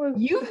drawers.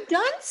 You've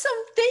done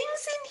some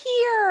things in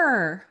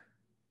here.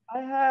 I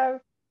have.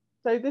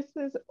 So this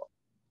is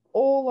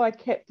all I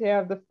kept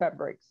out of the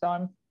fabric. So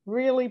I'm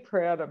really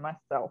proud of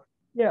myself.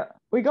 Yeah,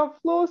 we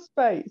got floor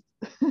space.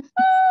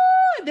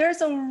 Oh,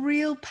 there's a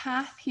real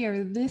path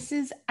here. This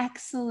is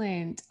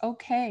excellent.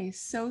 Okay,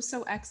 so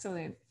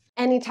excellent.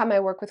 Anytime I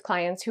work with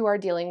clients who are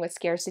dealing with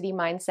scarcity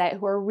mindset,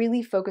 who are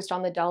really focused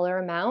on the dollar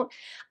amount,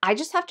 I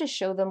just have to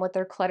show them what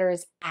their clutter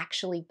is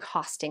actually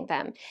costing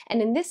them.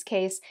 And in this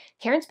case,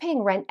 Karen's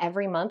paying rent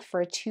every month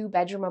for a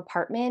 2-bedroom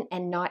apartment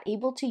and not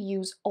able to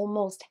use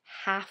almost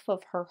half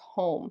of her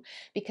home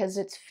because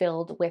it's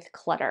filled with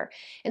clutter.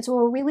 And so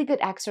a really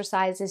good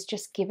exercise is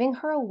just giving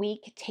her a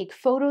week, take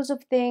photos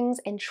of things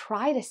and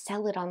try to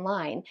sell it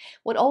online.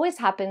 What always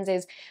happens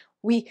is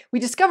we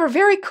discover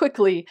very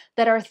quickly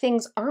that our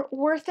things aren't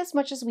worth as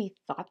much as we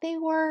thought they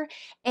were,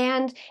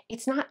 and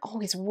it's not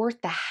always worth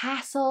the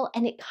hassle,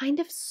 and it kind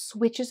of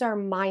switches our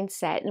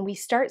mindset, and we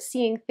start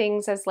seeing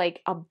things as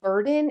like a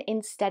burden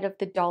instead of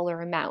the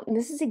dollar amount. And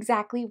this is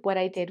exactly what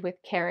I did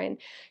with Karen.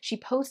 She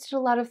posted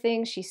a lot of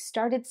things, she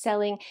started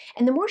selling,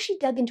 and the more she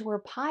dug into her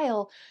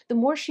pile, the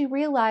more she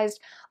realized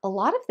a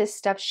lot of this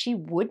stuff she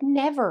would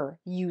never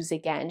use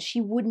again,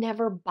 she would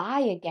never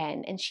buy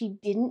again, and she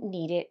didn't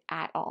need it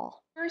at all.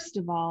 First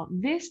of all,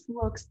 this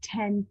looks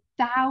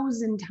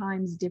 10,000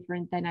 times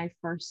different than I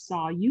first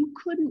saw. You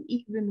couldn't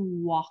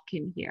even walk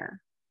in here.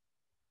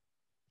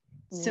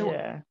 So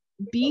Yeah.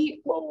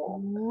 be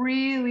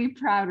really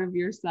proud of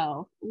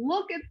yourself.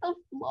 Look at the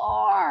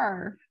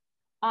floor.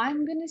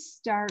 I'm going to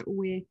start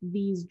with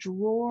these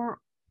drawer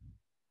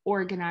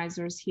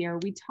organizers here.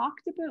 We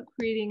talked about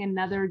creating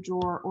another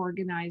drawer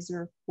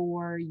organizer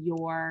for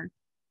your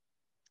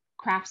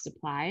craft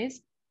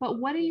supplies. But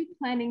what are you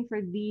planning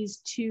for these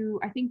two?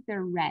 I think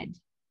they're red.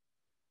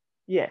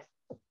 Yes.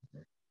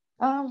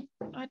 I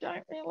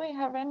don't really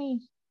have any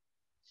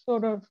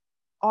sort of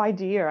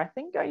idea. I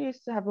think I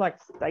used to have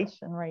like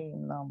stationery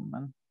in them,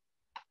 and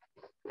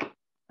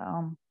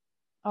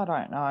I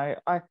don't know.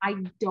 I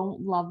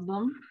don't love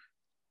them.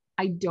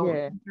 I don't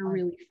Yeah. think they're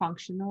really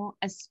functional,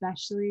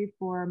 especially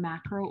for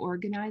macro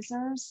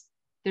organizers.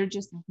 They're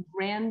just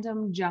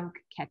random junk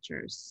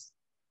catchers.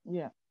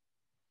 Yeah.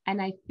 And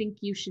I think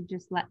you should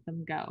just let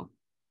them go.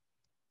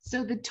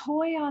 So the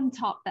toy on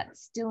top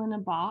that's still in a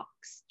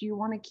box, do you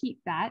want to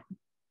keep that?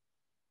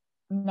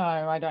 No,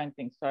 I don't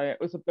think so. It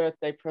was a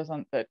birthday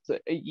present that's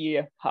a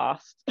year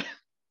past.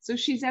 So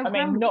she's out. I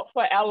mean, not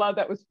for Ella,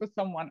 that was for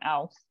someone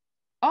else.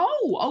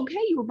 Oh,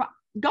 okay. You were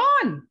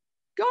gone.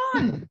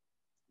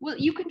 Well,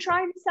 you can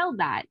try to sell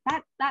that.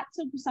 That's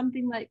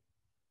something like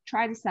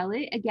try to sell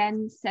it.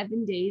 Again,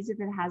 7 days if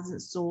it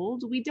hasn't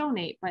sold. We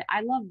donate, but I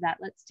love that.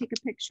 Let's take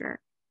a picture.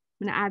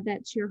 I'm going to add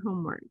that to your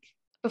homework.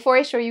 Before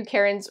I show you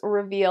Karen's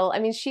reveal, I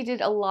mean, she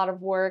did a lot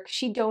of work.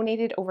 She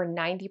donated over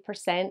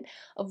 90%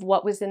 of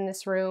what was in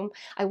this room.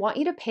 I want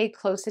you to pay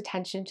close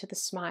attention to the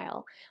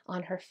smile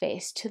on her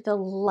face, to the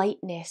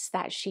lightness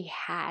that she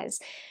has.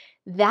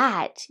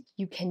 That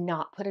you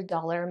cannot put a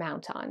dollar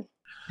amount on.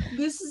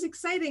 This is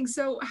exciting.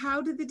 So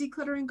how did the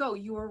decluttering go?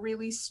 You were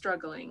really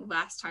struggling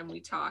last time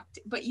we talked,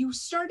 but you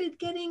started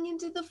getting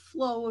into the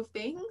flow of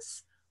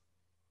things.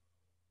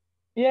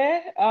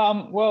 Yeah,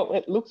 well,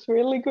 it looks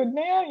really good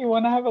now. You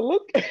want to have a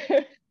look?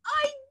 I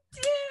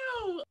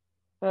do.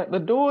 At the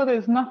door,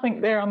 there's nothing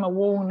there on the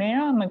wall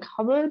now in the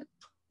cupboard.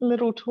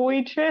 Little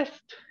toy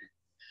chest.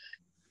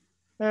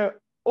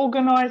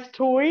 Organized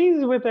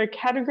toys with her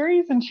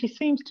categories, and she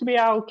seems to be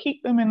able to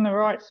keep them in the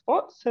right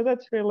spots, so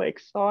that's really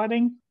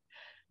exciting.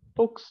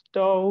 Books,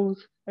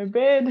 dolls, her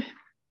bed,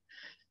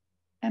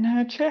 and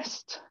her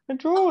chest, her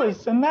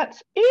drawers, and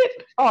that's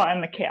it. Oh,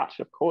 and the couch,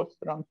 of course,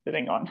 that I'm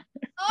sitting on.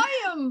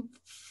 I am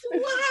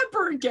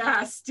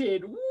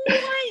flabbergasted.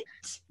 What?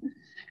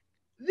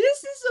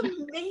 This is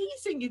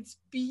amazing. It's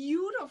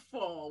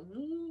beautiful.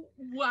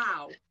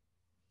 Wow.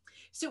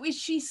 So is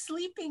she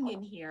sleeping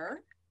in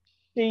here?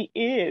 She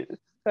is.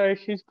 So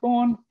she's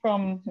gone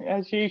from,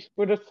 as you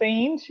would have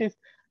seen, she's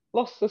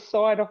lost the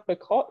side off the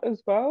cot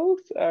as well.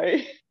 So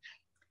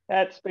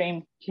that's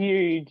been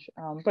huge.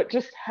 But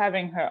just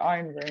having her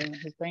own room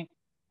has been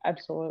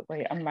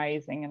absolutely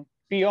amazing and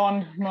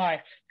beyond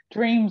my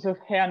dreams of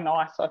how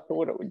nice I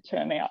thought it would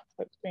turn out.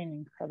 So it's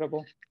been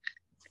incredible.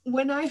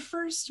 When I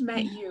first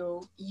met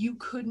you, you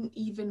couldn't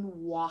even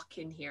walk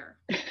in here.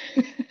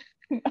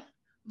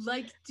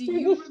 Like, do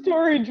you? It was a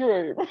storage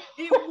room.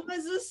 It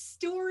was a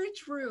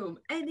storage room,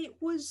 and it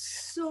was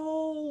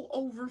so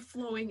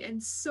overflowing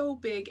and so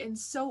big and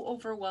so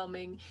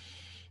overwhelming.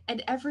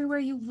 And everywhere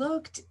you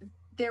looked,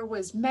 there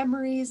was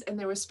memories and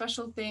there was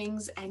special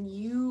things. And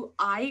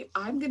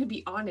I'm gonna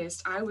be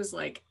honest, I was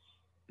like,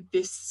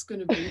 this is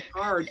gonna be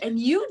hard, and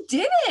you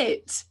did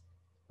it.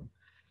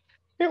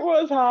 It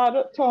was hard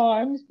at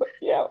times, but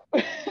yeah.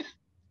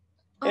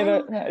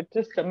 It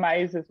just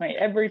amazes me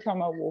every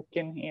time I walk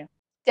in here.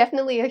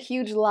 Definitely a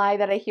huge lie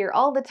that I hear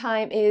all the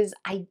time is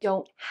I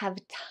don't have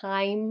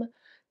time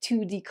to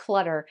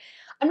declutter.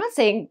 I'm not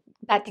saying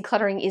that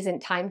decluttering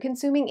isn't time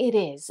consuming. It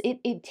is.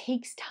 It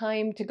takes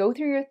time to go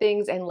through your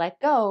things and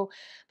let go,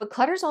 but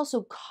clutter's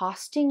also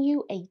costing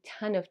you a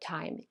ton of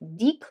time.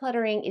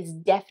 Decluttering is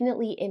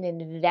definitely an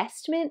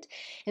investment,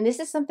 and this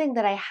is something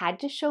that I had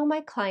to show my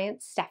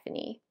client,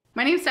 Stephanie.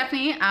 My name's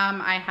Stephanie.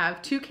 I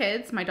have 2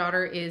 kids. My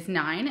daughter is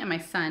 9 and my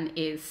son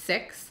is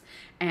 6.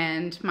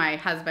 And my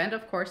husband,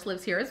 of course,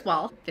 lives here as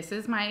well. This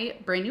is my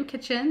brand new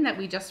kitchen that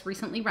we just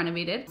recently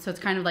renovated. So it's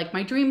kind of like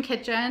my dream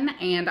kitchen,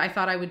 and I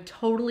thought I would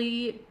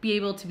totally be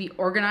able to be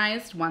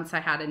organized once I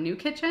had a new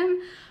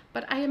kitchen,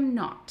 but I am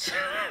not.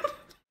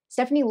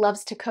 Stephanie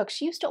loves to cook.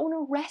 She used to own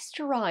a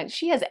restaurant.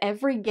 She has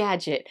every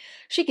gadget.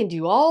 She can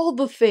do all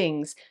the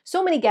things.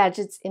 So many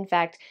gadgets, in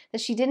fact,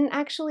 that she didn't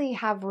actually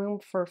have room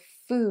for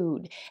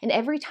food. And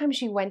every time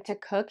she went to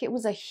cook, it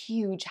was a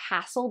huge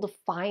hassle to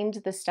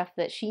find the stuff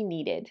that she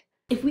needed.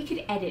 If we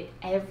could edit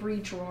every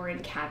drawer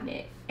and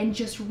cabinet and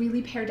just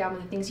really pare down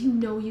the things you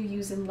know you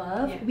use and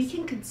love, yes, we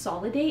can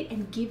consolidate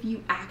and give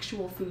you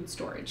actual food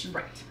storage.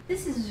 Right.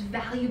 This is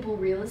valuable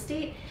real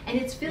estate, and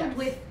it's filled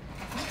with...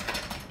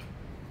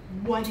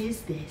 What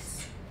is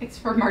this? It's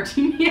for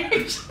martini,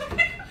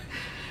 actually.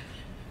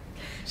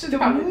 The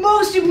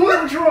most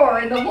important drawer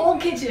in the whole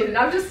kitchen, and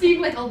I'm just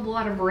seeing like a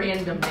lot of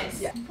randomness.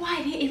 Yeah.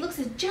 Why? It looks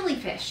like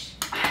jellyfish.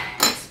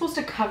 It's supposed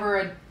to cover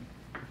a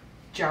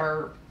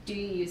jar. Do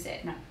you use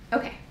it? No.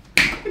 Okay.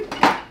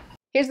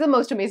 Here's the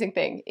most amazing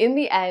thing. In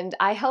the end,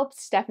 I helped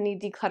Stephanie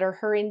declutter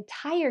her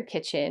entire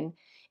kitchen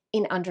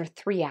in under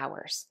 3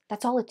 hours.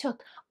 That's all it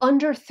took.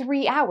 Under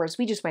 3 hours.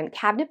 We just went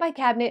cabinet by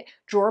cabinet,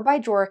 drawer by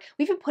drawer.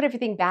 We even put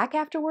everything back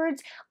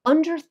afterwards.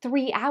 Under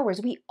 3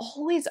 hours. We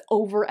always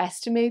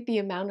overestimate the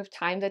amount of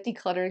time that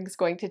decluttering is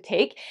going to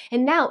take.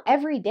 And now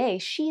every day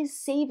she is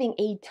saving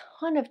a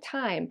ton of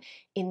time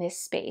in this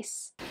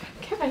space.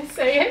 Can I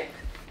say it?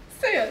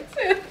 Say it,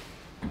 say it.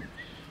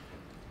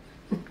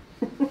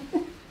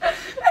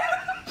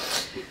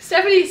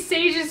 Stephanie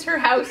sages her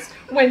house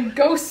when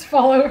ghosts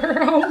follow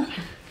her home.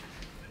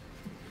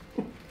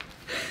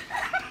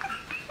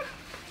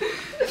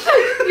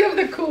 You have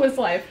the coolest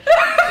life.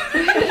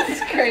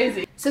 It's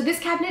crazy. So this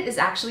cabinet is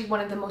actually one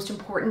of the most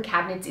important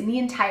cabinets in the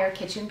entire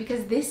kitchen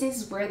because this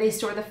is where they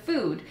store the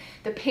food.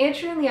 The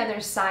pantry on the other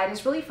side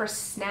is really for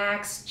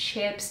snacks,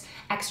 chips,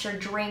 extra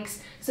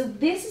drinks. So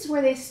this is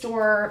where they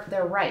store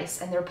their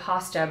rice and their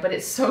pasta, but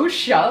it's so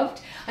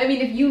shoved. I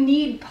mean, if you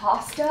need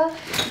pasta,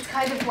 it's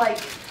kind of like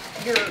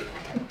you're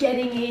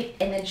getting it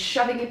and then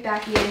shoving it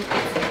back in.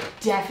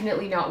 It's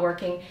definitely not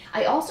working.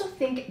 I also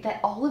think that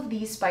all of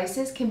these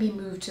spices can be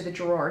moved to the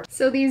drawer.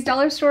 So these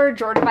dollar store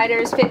drawer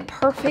dividers fit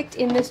perfect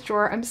in this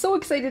drawer. I'm so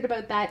excited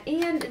about that.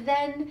 And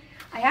then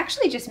I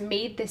actually just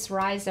made this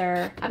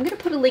riser. I'm gonna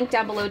put a link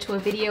down below to a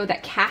video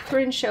that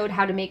Catherine showed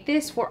how to make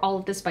this for all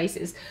of the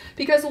spices.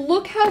 Because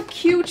look how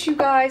cute, you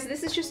guys.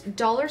 This is just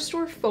dollar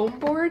store foam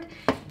board,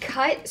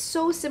 cut,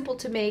 so simple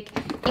to make,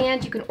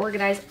 and you can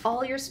organize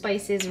all your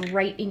spices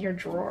right in your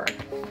drawer.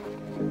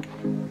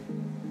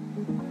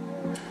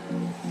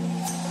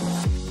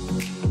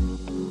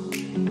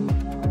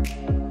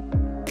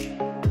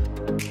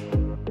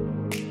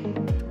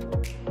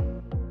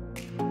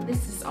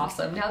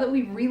 Awesome. Now that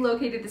we've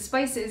relocated the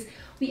spices,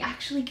 we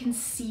actually can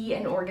see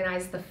and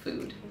organize the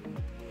food.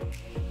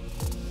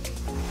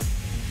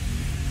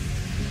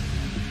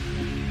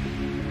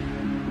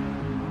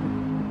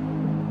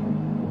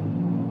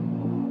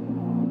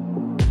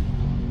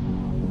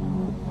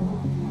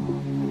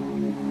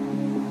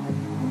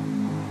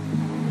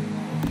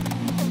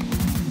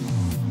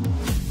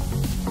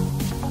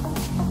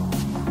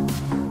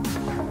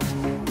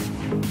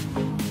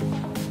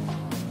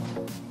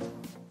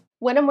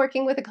 When I'm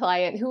working with a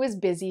client who is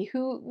busy,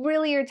 who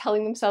really are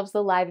telling themselves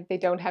the lie that they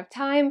don't have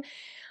time,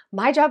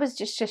 my job is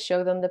just to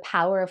show them the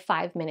power of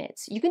 5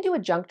 minutes. You can do a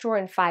junk drawer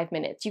in 5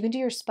 minutes. You can do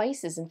your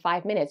spices in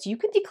 5 minutes. You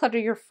can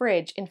declutter your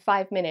fridge in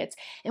 5 minutes.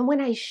 And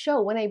when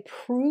I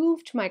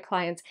prove to my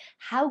clients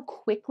how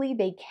quickly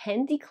they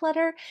can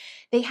declutter,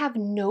 they have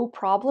no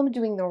problem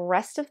doing the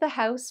rest of the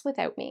house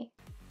without me.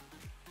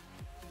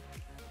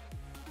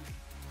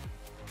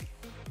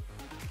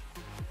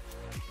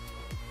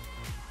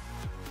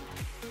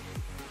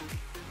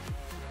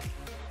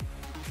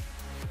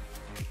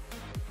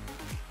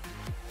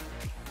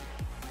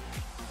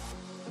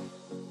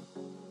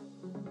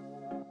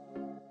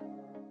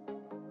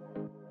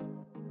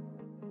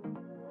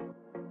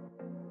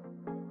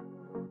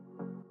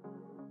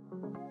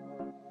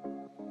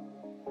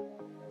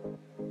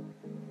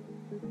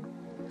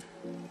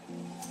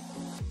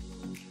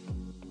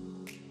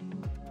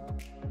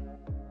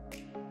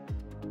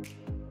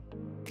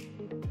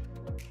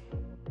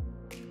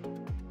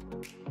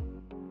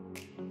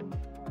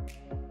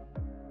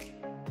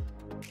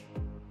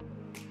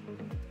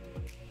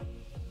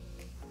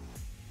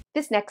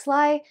 This next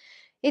lie,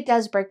 it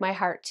does break my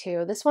heart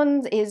too. This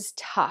one is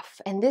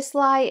tough. And this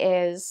lie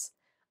is,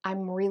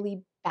 I'm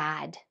really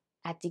bad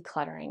at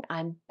decluttering.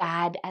 I'm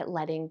bad at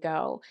letting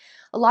go.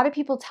 A lot of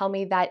people tell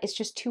me that it's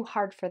just too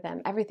hard for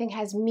them. Everything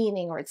has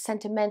meaning, or it's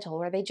sentimental,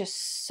 or they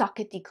just suck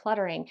at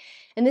decluttering.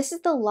 And this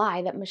is the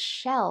lie that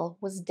Michelle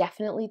was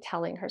definitely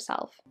telling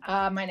herself.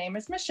 My name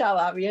is Michelle,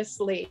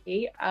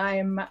 obviously.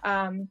 I'm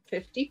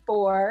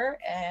 54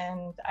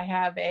 and I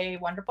have a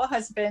wonderful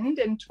husband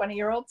and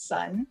 20-year-old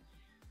son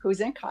who's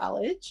in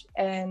college.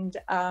 And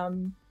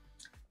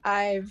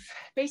I've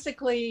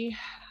basically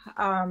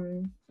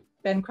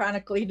been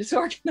chronically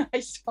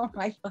disorganized all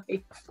my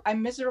life.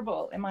 I'm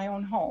miserable in my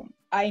own home.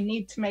 I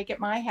need to make it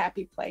my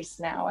happy place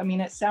now. I mean,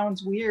 it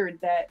sounds weird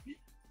that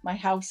my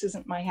house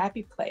isn't my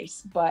happy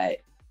place,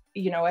 but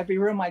you know, every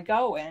room I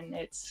go in,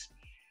 it's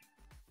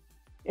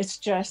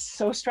just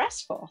so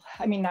stressful.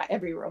 I mean, not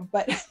every room,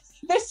 but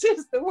this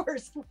is the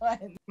worst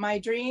one. My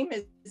dream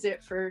is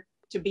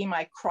to be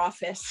my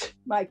croffice,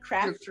 my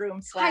craft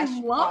room / I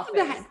love office.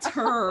 that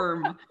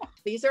term.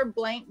 These are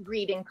blank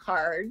greeting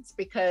cards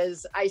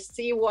because I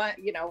see one,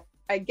 you know,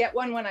 I get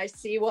one when I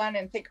see one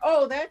and think,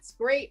 oh, that's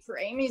great for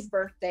Amy's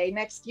birthday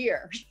next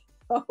year.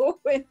 So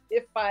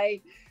if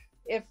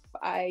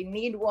I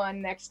need one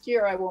next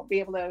year, I won't be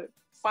able to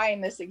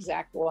find this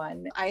exact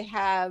one. I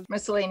have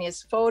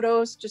miscellaneous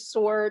photos to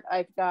sort.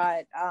 I've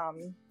got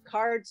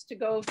cards to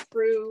go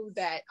through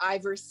that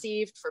I've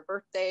received for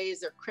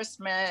birthdays or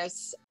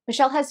Christmas.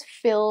 Michelle has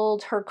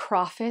filled her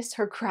croffice,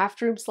 her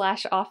craft room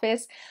 /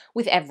 office,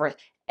 with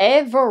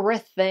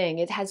everything.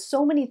 It has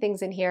so many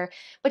things in here,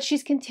 but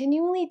she's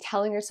continually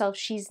telling herself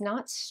she's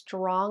not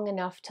strong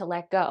enough to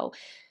let go.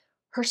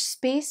 Her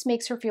space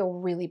makes her feel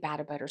really bad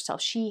about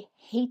herself. She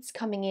hates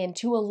coming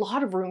into a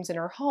lot of rooms in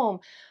her home,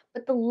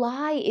 but the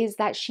lie is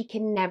that she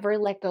can never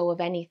let go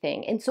of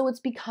anything. And so it's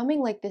becoming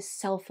like this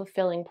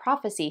self-fulfilling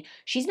prophecy.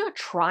 She's not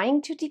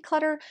trying to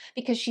declutter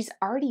because she's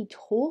already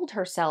told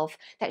herself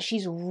that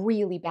she's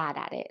really bad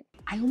at it.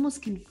 I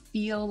almost can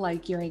feel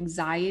like your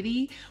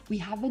anxiety, we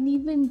haven't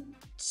even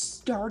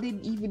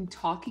started even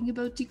talking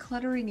about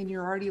decluttering and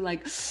you're already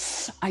like,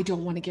 I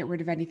don't want to get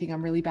rid of anything.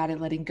 I'm really bad at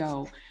letting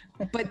go.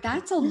 But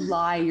that's a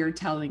lie you're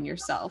telling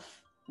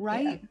yourself,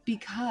 right? Yeah.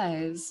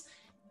 Because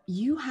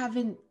you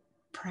haven't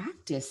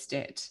practiced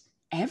it.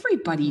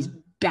 Everybody's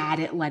bad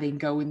at letting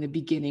go in the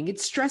beginning. It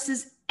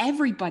stresses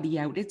everybody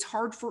out. It's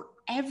hard for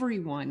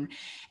everyone.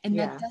 And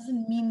that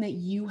doesn't mean that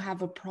you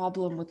have a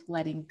problem with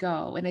letting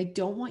go. And I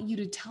don't want you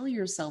to tell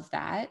yourself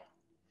that,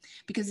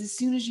 because as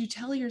soon as you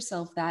tell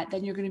yourself that,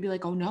 then you're going to be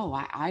like, oh no,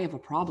 I have a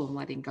problem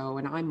letting go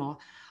and I'm a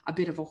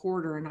bit of a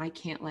hoarder and I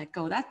can't let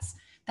go.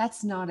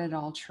 That's not at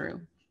all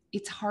true.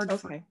 It's hard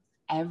for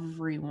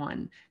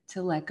everyone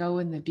to let go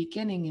in the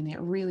beginning, and it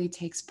really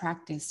takes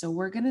practice. So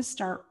we're going to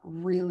start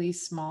really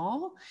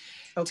small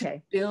to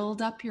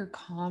build up your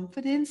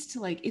confidence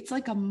to it's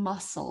like a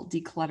muscle,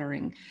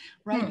 decluttering,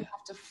 right? You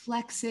have to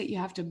flex it. You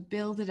have to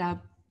build it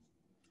up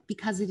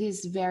because it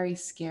is very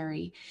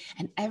scary.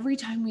 And every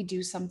time we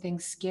do something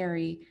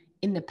scary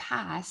in the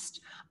past,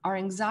 our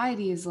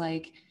anxiety is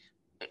like,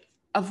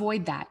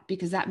 avoid that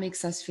because that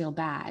makes us feel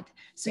bad.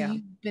 So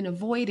you've been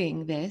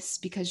avoiding this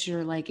because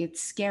you're like,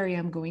 it's scary.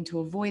 I'm going to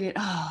avoid it.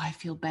 Oh, I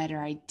feel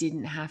better. I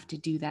didn't have to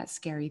do that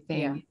scary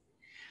thing.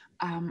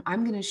 I'm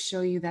going to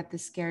show you that the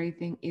scary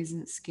thing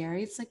isn't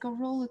scary. It's like a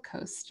roller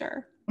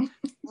coaster,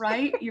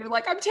 right? You're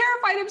like, I'm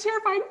terrified.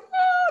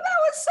 Oh, that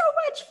was so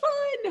much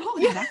fun. Oh,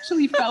 that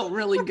actually felt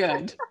really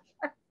good.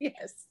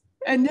 Yes.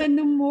 And then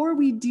the more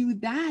we do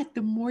that,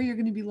 the more you're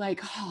going to be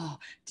like, oh,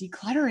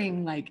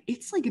 decluttering,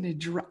 it's like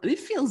it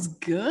feels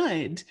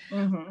good,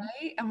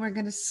 right? And we're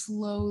going to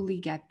slowly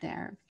get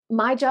there.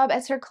 My job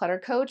as her clutter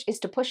coach is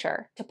to push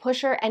her.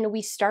 And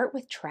we start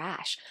with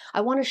trash.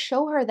 I want to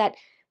show her that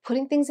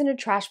putting things in a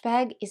trash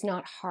bag is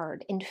not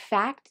hard. In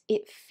fact,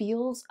 it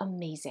feels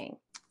amazing.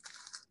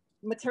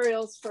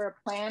 Materials for a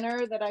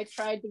planner that I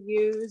tried to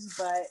use,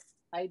 but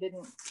I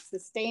didn't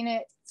sustain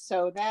it.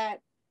 So that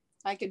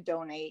I could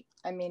donate.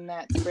 I mean,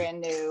 that's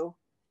brand new.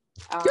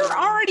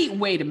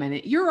 Wait a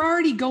minute. You're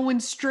already going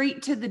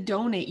straight to the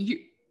donate.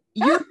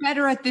 You're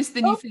better at this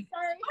than you think.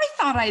 Sorry. I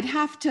thought I'd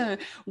have to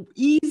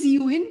ease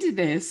you into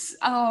this.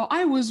 Oh,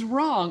 I was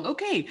wrong.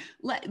 Okay,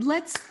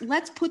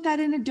 let's put that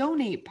in a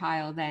donate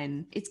pile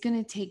then. It's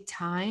going to take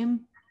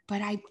time,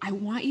 but I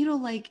want you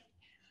to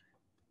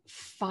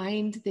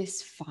find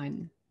this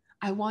fun.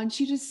 I want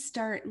you to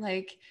start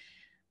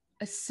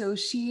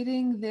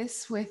associating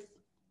this with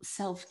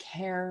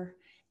self-care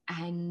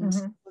and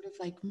sort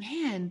of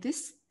man,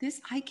 this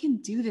I can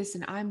do this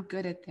and I'm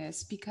good at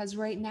this. Because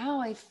right now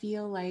I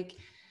feel like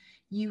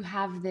you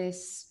have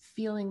this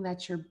feeling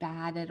that you're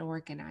bad at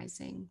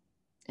organizing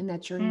and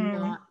that you're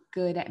not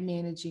good at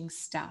managing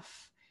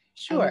stuff.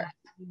 Sure.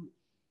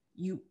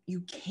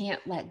 You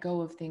can't let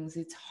go of things.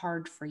 It's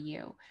hard for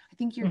you. I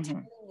think you're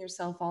telling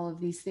yourself all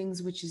of these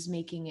things, which is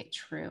making it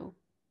true.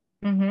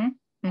 And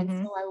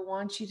so I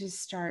want you to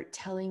start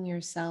telling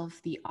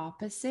yourself the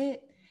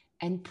opposite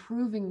and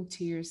proving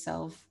to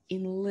yourself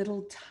in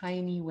little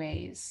tiny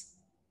ways.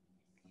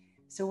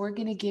 So we're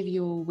going to give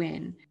you a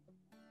win.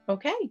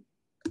 Okay.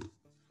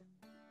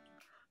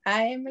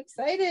 I'm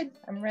excited.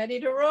 I'm ready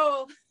to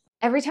roll.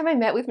 Every time I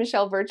met with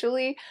Michelle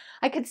virtually,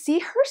 I could see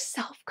her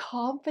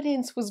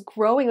self-confidence was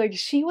growing. Like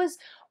she was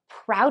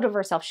proud of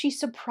herself. She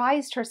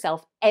surprised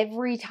herself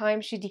every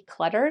time she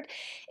decluttered.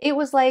 It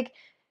was like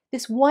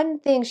this one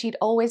thing she'd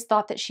always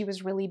thought that she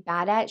was really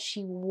bad at,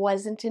 she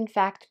wasn't in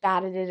fact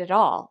bad at it at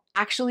all.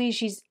 Actually,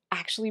 she's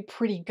actually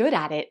pretty good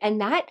at it. And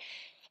that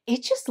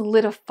it just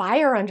lit a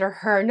fire under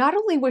her. Not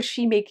only was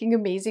she making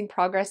amazing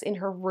progress in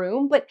her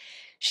room, but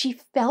she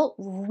felt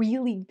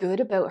really good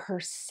about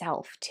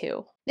herself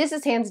too. This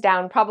is hands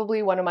down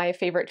probably one of my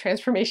favorite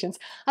transformations.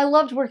 I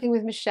loved working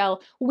with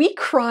Michelle. We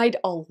cried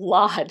a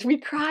lot. We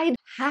cried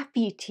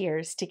happy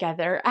tears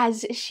together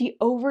as she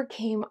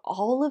overcame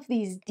all of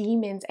these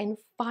demons and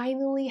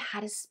finally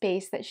had a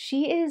space that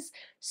she is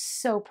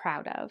so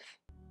proud of.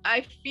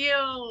 I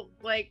feel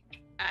like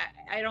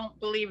I don't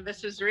believe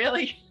this is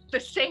really the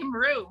same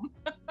room.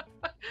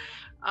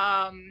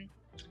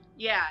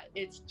 Yeah,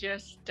 it's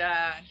just,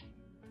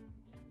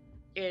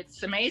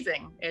 it's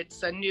amazing.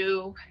 It's a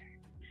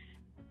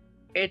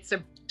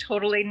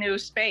totally new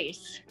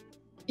space.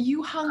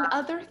 You hung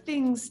other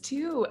things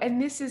too.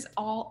 And this is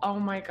all, oh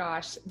my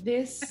gosh,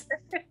 this,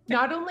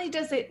 not only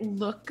does it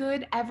look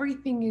good,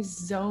 everything is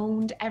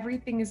zoned,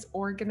 everything is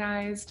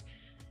organized.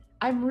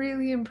 I'm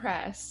really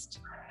impressed.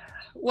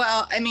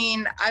 Well, I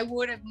mean, I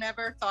would have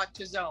never thought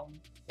to zone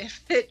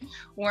if it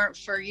weren't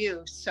for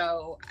you.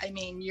 So, I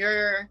mean,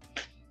 you're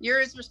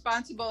as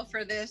responsible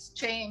for this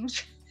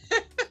change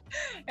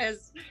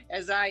as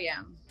I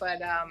am.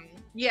 But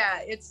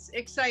yeah, it's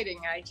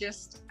exciting.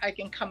 I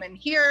can come in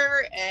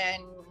here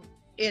and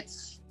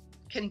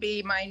can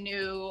be my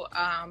new,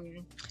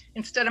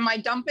 instead of my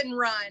dump and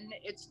run,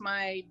 it's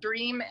my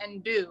dream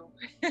and do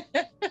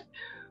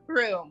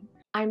room.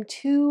 I'm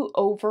too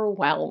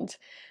overwhelmed.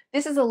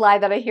 This is a lie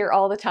that I hear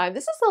all the time.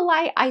 This is a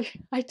lie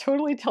I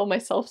totally tell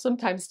myself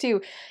sometimes too,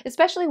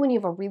 especially when you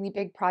have a really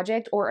big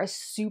project or a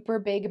super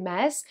big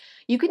mess.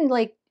 You can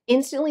like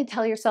instantly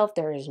tell yourself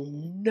there is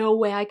no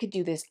way I could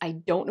do this. I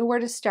don't know where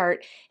to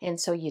start. And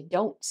so you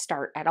don't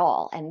start at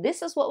all. And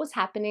this is what was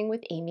happening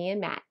with Amy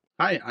and Matt.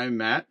 Hi, I'm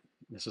Matt.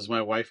 This is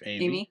my wife,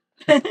 Amy.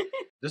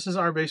 This is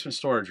our basement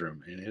storage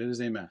room, and it is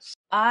a mess.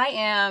 I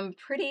am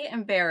pretty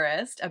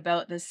embarrassed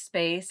about this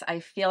space. I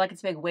feel like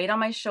it's a big weight on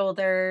my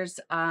shoulders.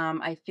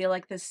 I feel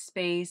like this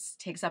space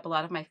takes up a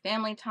lot of my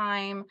family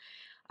time.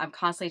 I'm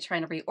constantly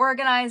trying to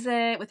reorganize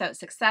it without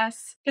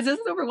success. Because this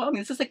is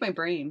overwhelming. This is like my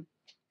brain.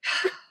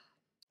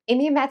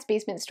 Amy and Matt's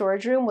basement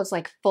storage room was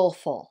like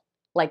full.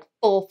 Like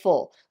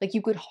full. Like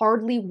you could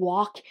hardly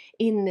walk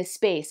in this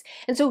space.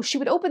 And so she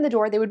would open the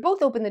door, they would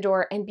both open the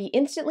door and be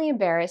instantly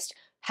embarrassed,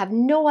 have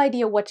no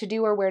idea what to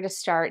do or where to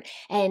start,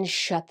 and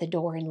shut the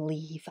door and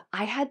leave.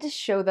 I had to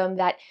show them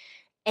that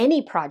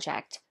any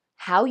project,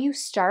 how you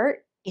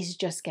start is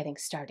just getting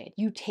started.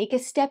 You take a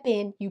step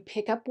in, you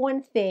pick up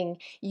one thing,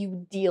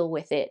 you deal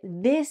with it.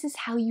 This is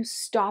how you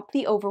stop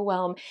the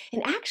overwhelm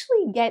and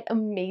actually get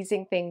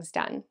amazing things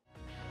done.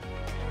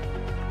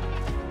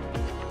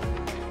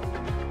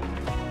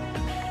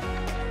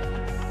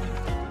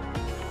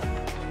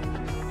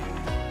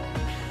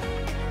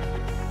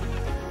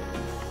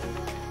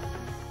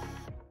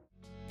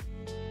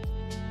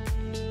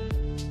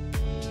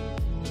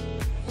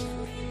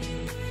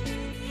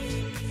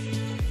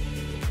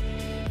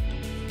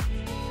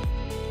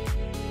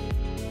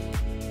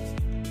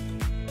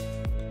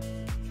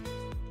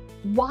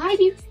 Why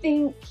do you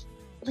think,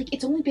 like,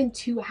 it's only been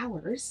 2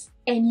 hours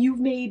and you've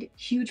made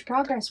huge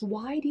progress?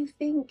 Why do you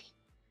think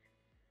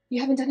you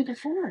haven't done it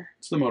before?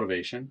 It's the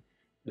motivation.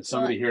 It's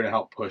somebody here to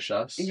help push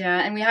us.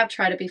 Yeah, and we have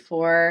tried it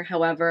before.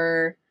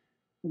 However,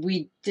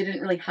 we didn't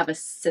really have a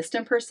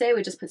system per se.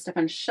 We just put stuff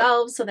on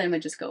shelves, so then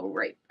we'd just go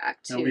right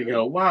back to... And we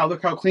go, wow,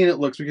 look how clean it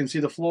looks. We can see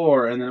the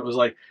floor. And then it was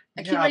like,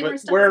 yeah, but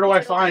where do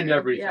I find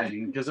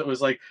everything? Because it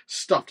was like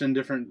stuffed in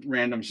different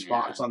random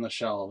spots on the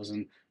shelves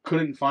and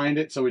couldn't find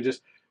it. So we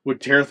just would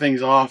tear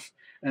things off,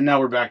 and now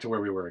we're back to where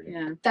we were again.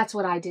 Yeah, that's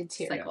what I did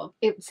too. Cycle.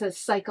 It's a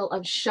cycle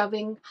of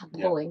shoving,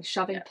 pulling,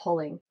 shoving,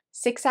 pulling.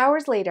 6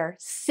 hours later,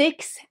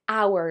 6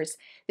 hours,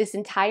 this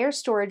entire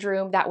storage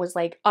room that was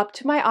like up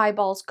to my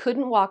eyeballs,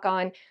 couldn't walk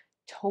on,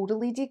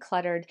 totally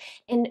decluttered.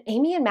 And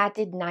Amy and Matt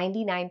did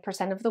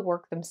 99% of the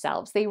work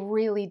themselves. They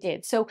really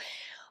did. So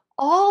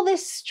all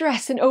this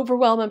stress and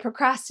overwhelm and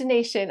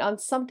procrastination on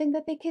something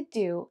that they could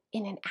do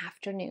in an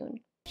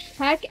afternoon.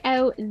 Check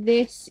out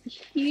this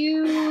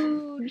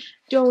huge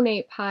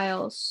donate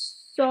pile.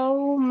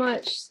 So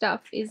much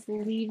stuff is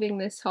leaving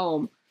this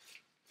home.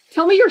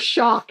 Tell me you're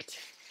shocked.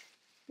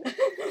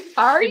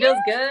 Are you? It feels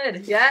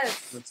good.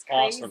 Yes. It's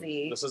awesome.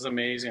 This is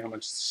amazing how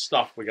much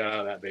stuff we got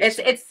out of that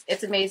basement.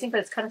 It's amazing, but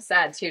it's kind of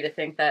sad too to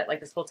think that like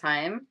this whole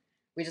time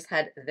we just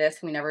had this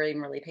and we never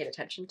even really paid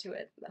attention to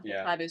it. The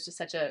whole time it was just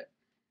such a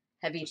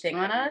heavy thing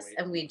on us,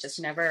 and we just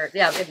never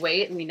big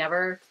weight, and we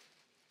never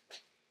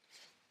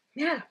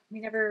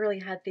really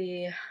had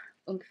the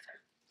oomph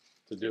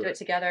to do it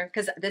together,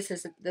 because this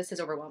is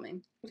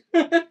overwhelming.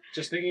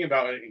 Just thinking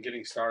about it and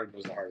getting started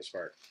was the hardest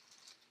part.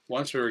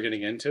 once we were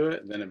getting into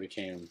it, then it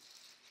became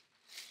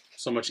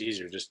so much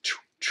easier. Just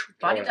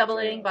body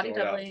doubling, get it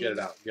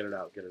out,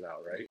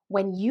 right?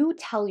 When you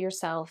tell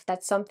yourself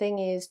that something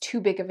is too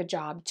big of a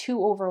job,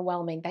 too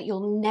overwhelming, that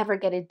you'll never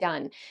get it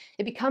done,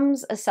 it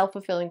becomes a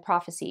self-fulfilling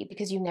prophecy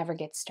because you never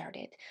get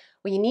started.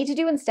 What you need to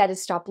do instead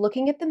is stop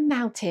looking at the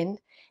mountain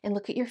and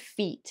look at your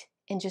feet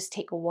and just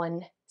take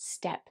one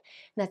step.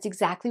 And that's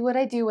exactly what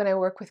I do when I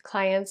work with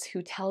clients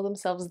who tell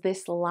themselves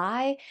this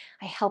lie.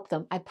 I help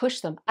them, I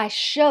push them, I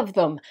shove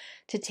them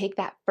to take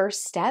that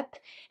first step,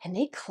 and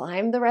they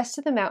climb the rest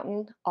of the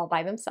mountain all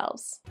by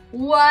themselves.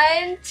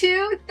 1,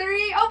 2,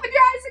 3, open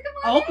your eyes and come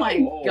on. Oh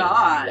my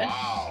gosh.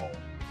 Wow.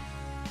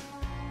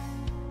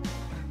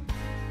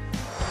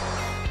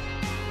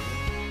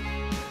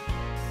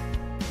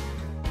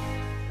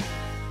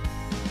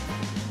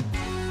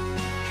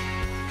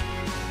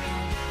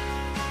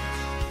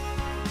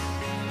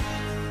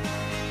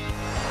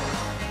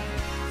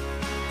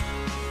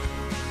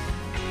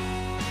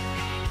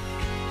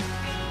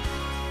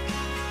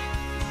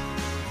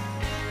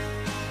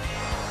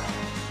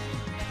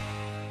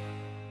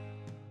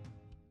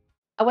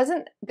 I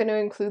wasn't going to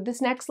include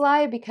this next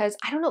lie because,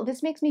 I don't know,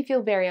 this makes me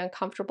feel very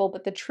uncomfortable,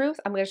 but the truth,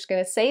 I'm just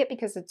going to say it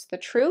because it's the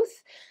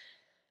truth.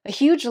 A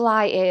huge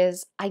lie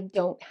is, I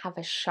don't have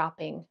a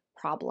shopping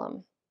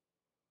problem.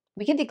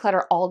 We can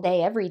declutter all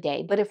day, every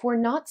day, but if we're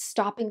not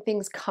stopping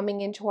things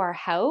coming into our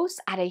house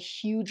at a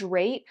huge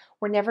rate,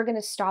 we're never going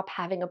to stop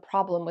having a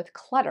problem with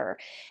clutter.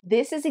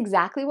 This is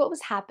exactly what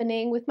was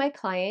happening with my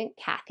client,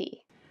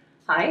 Kathy.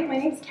 Hi, my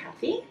name's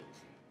Kathy,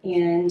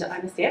 and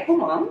I'm a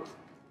stay-at-home mom,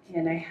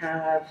 and I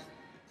have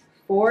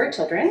 4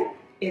 children.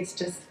 It's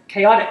just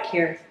chaotic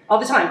here all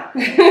the time.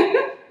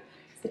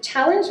 The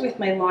challenge with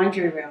my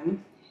laundry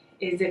room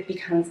is it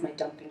becomes my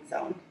dumping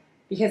zone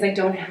because I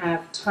don't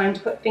have time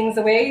to put things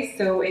away,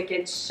 so it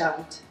gets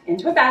shoved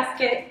into a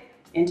basket,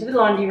 into the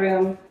laundry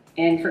room,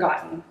 and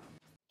forgotten.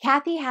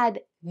 Kathy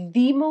had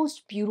the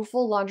most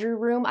beautiful laundry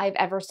room I've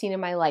ever seen in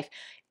my life.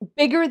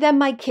 Bigger than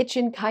my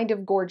kitchen, kind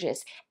of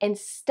gorgeous, and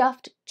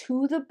stuffed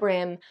to the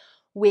brim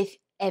with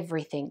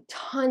everything.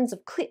 Tons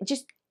of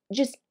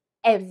just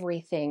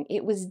everything.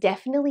 It was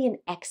definitely an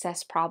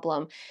excess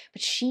problem,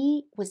 but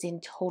she was in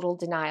total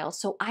denial.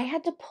 So I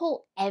had to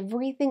pull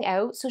everything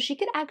out so she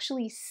could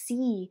actually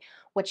see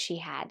what she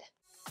had.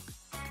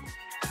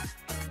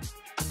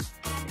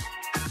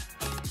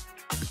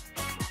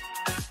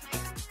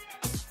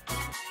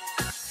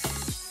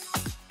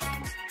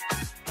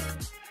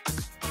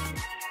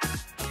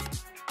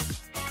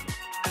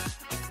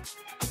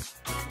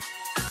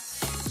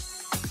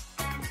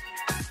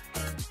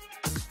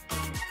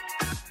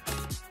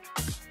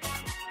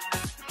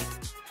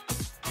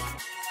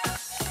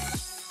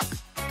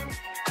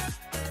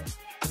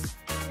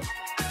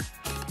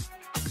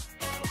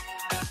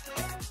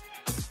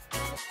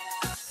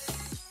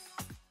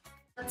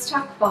 Let's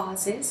talk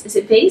vases. Is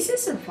it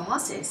vases or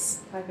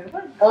vases? Either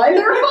one.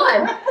 Either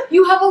one.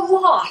 You have a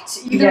lot,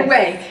 either Yes.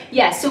 way.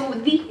 Yeah, so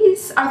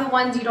these are the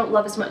ones you don't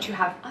love as much. You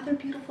have other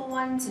beautiful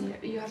ones, and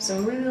you have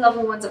some really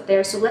lovely ones up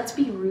there, so let's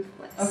be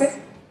ruthless. Okay.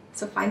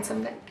 So find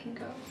some that can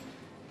go.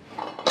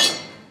 Gone.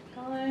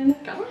 Gone.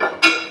 Gone.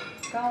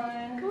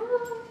 Gone.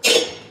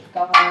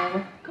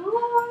 Gone.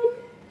 Gone.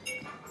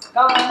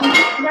 Gone.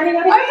 I'm running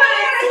out of I'm running out of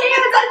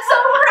hands. I'm so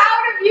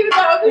proud of you,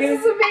 though. This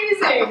is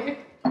amazing.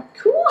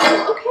 Cool.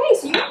 Okay,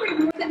 so you covered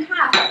more than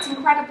half. That's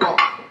incredible.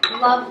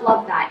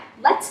 Love that.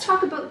 Let's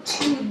talk about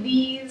 2 of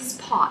these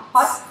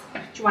pots. Do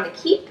you want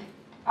to keep?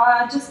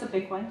 Just the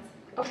big ones.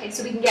 Okay,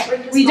 so we can get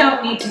rid of this. We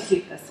don't need to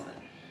keep this one.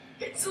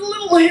 It's a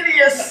little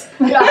hideous.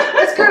 Yeah,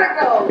 it's gonna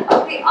go.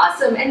 Okay,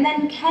 awesome. And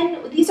then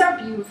these are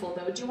beautiful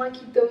though. Do you want to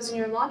keep those in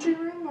your laundry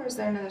room, or is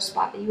there another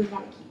spot that you would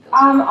want to keep those?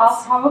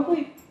 I'll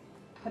probably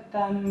put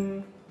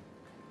them.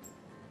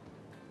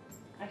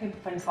 I can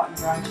find a spot in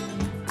the garage.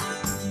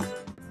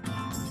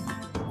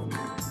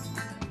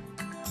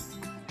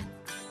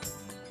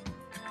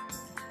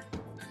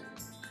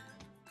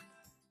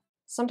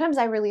 Sometimes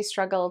I really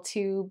struggle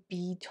to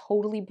be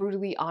totally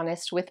brutally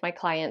honest with my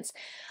clients.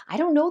 I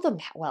don't know them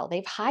that well.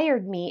 They've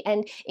hired me.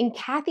 And in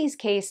Kathy's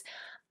case,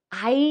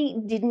 I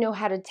didn't know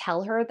how to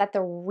tell her that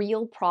the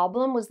real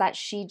problem was that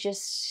she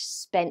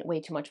just spent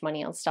way too much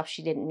money on stuff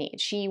she didn't need.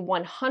 She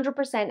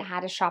 100%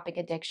 had a shopping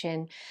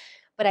addiction,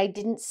 but I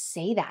didn't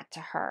say that to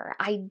her.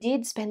 I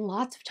did spend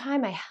lots of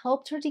time. I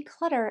helped her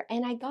declutter,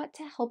 and I got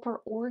to help her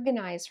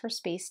organize her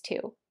space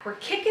too. We're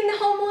kicking the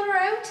homeowner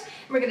out,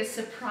 and we're gonna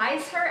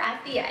surprise her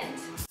at the end.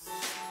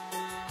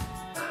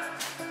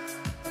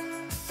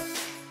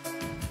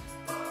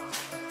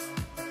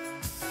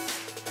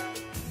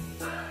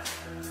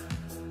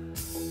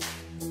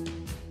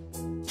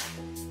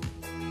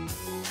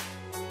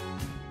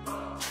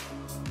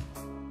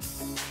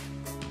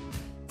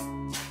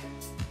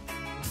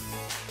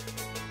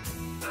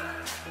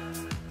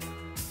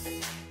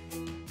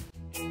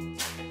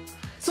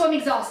 So I'm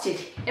exhausted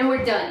and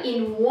we're done.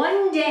 In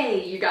one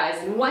day, you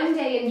guys, in one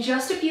day, in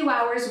just a few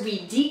hours, we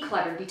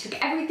decluttered, we took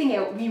everything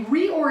out, we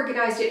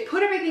reorganized it,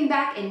 put everything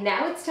back, and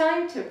now it's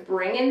time to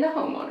bring in the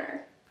homeowner.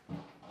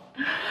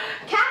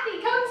 Kathy!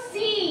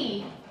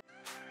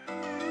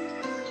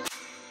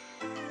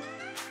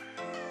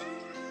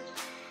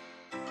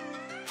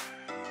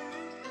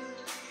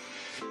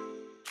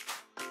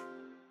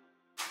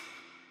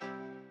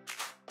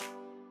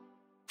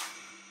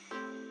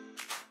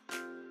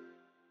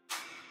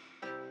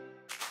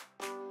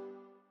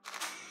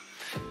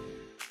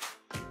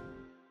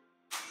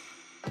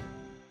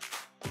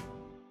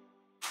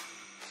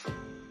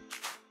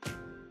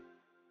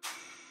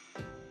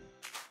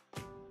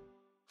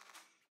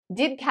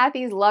 Did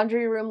Kathy's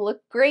laundry room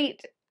look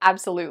great?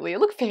 Absolutely. It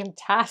looked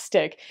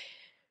fantastic.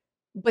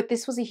 But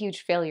this was a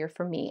huge failure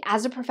for me.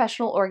 As a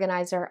professional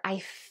organizer,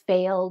 I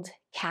failed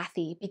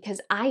Kathy because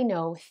I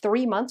know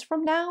 3 months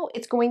from now,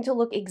 it's going to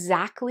look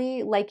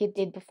exactly like it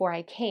did before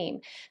I came,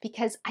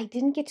 because I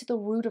didn't get to the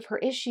root of her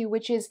issue,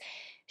 which is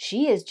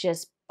she is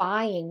just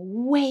buying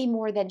way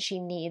more than she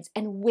needs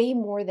and way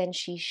more than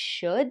she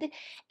should,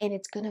 and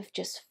it's gonna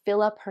just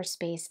fill up her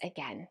space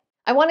again.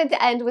 I wanted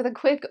to end with a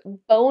quick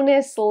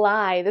bonus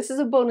lie. This is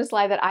a bonus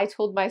lie that I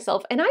told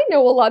myself, and I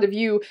know a lot of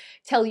you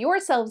tell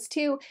yourselves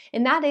too,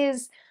 and that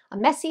is, a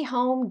messy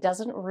home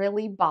doesn't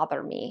really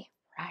bother me,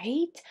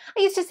 right? I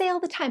used to say all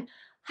the time,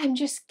 I'm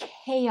just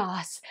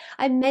chaos.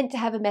 I'm meant to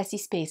have a messy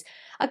space.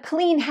 A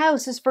clean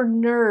house is for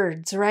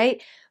nerds, right?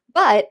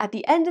 But at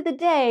the end of the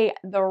day,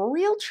 the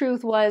real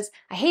truth was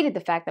I hated the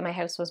fact that my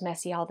house was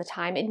messy all the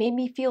time. It made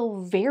me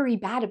feel very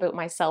bad about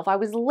myself. I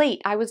was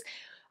late.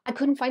 I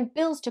couldn't find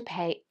bills to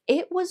pay.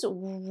 It was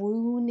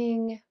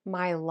ruining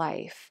my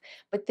life.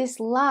 But this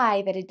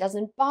lie that it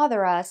doesn't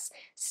bother us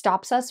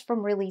stops us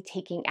from really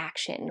taking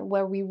action.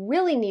 What we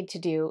really need to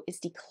do is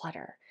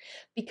declutter.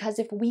 Because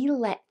if we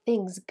let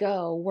things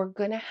go, we're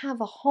gonna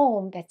have a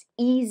home that's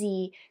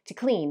easy to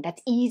clean,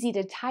 that's easy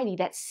to tidy,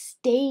 that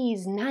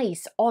stays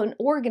nice and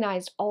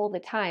organized all the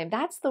time.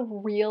 That's the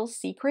real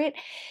secret.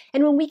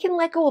 And when we can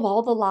let go of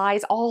all the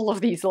lies, all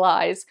of these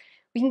lies,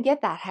 we can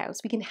get that house.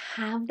 We can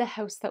have the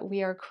house that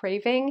we are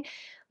craving.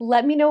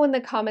 Let me know in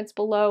the comments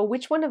below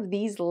which one of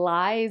these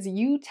lies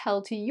you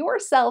tell to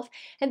yourself.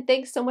 And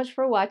thanks so much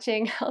for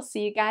watching. I'll see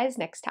you guys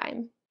next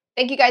time.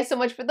 Thank you guys so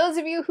much for those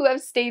of you who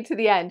have stayed to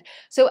the end.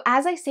 So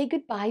as I say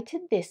goodbye to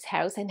this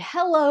house and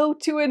hello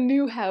to a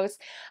new house,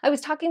 I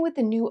was talking with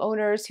the new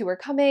owners who are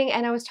coming,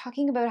 and I was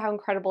talking about how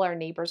incredible our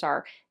neighbors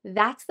are.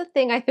 That's the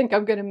thing I think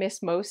I'm gonna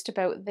miss most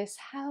about this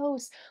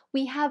house.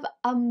 We have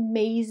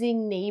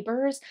amazing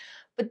neighbors,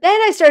 but then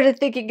I started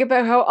thinking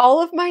about how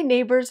all of my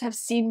neighbors have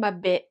seen my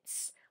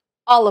bits.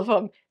 All of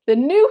them. The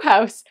new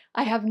house,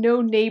 I have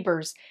no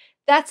neighbors.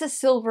 That's a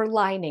silver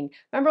lining.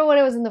 Remember when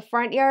I was in the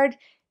front yard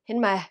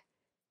and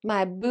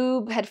my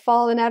boob had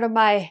fallen out of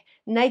my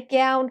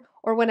nightgown,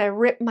 or when I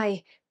ripped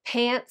my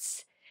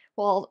pants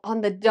while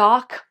on the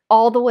dock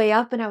all the way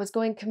up and I was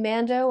going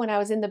commando and I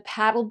was in the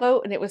paddle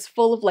boat and it was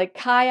full of like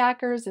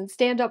kayakers and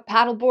stand-up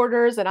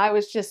paddleboarders and I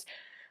was just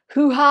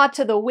hoo-ha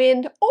to the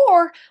wind,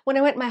 or when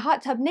I went in my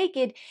hot tub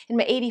naked and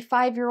my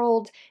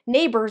 85-year-old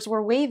neighbors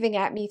were waving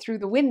at me through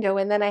the window,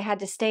 and then I had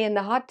to stay in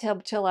the hot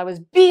tub till I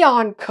was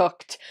beyond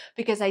cooked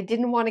because I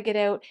didn't want to get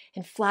out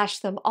and flash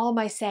them all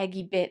my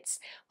saggy bits.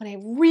 When I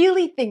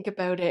really think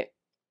about it,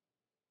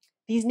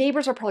 these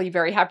neighbors are probably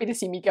very happy to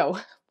see me go.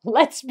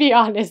 Let's be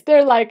honest.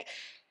 They're like,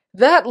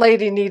 that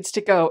lady needs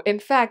to go.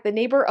 In fact, the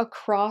neighbor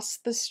across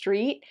the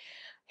street,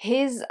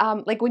 his,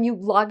 like when you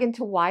log into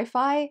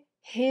Wi-Fi,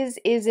 his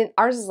isn't,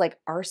 ours is like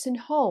arson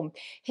home.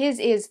 His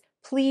is,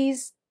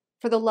 please,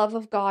 for the love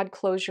of God,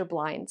 close your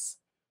blinds.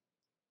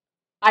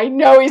 I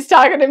know he's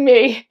talking to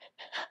me.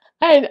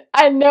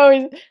 I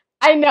know.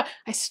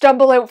 I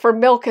stumble out for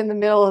milk in the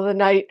middle of the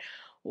night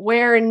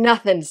wearing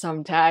nothing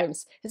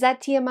sometimes. Is that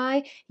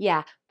TMI?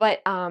 Yeah,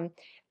 but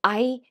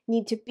I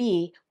need to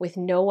be with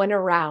no one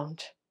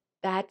around.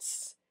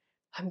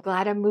 I'm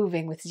glad I'm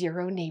moving with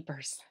 0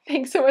 neighbors.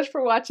 Thanks so much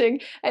for watching,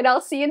 and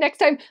I'll see you next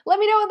time. Let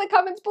me know in the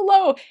comments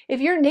below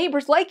if your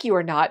neighbors like you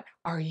or not.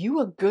 Are you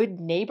a good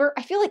neighbor?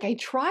 I feel like I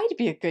try to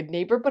be a good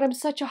neighbor, but I'm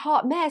such a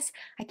hot mess.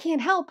 I can't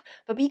help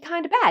but be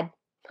kind of bad.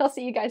 I'll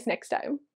see you guys next time.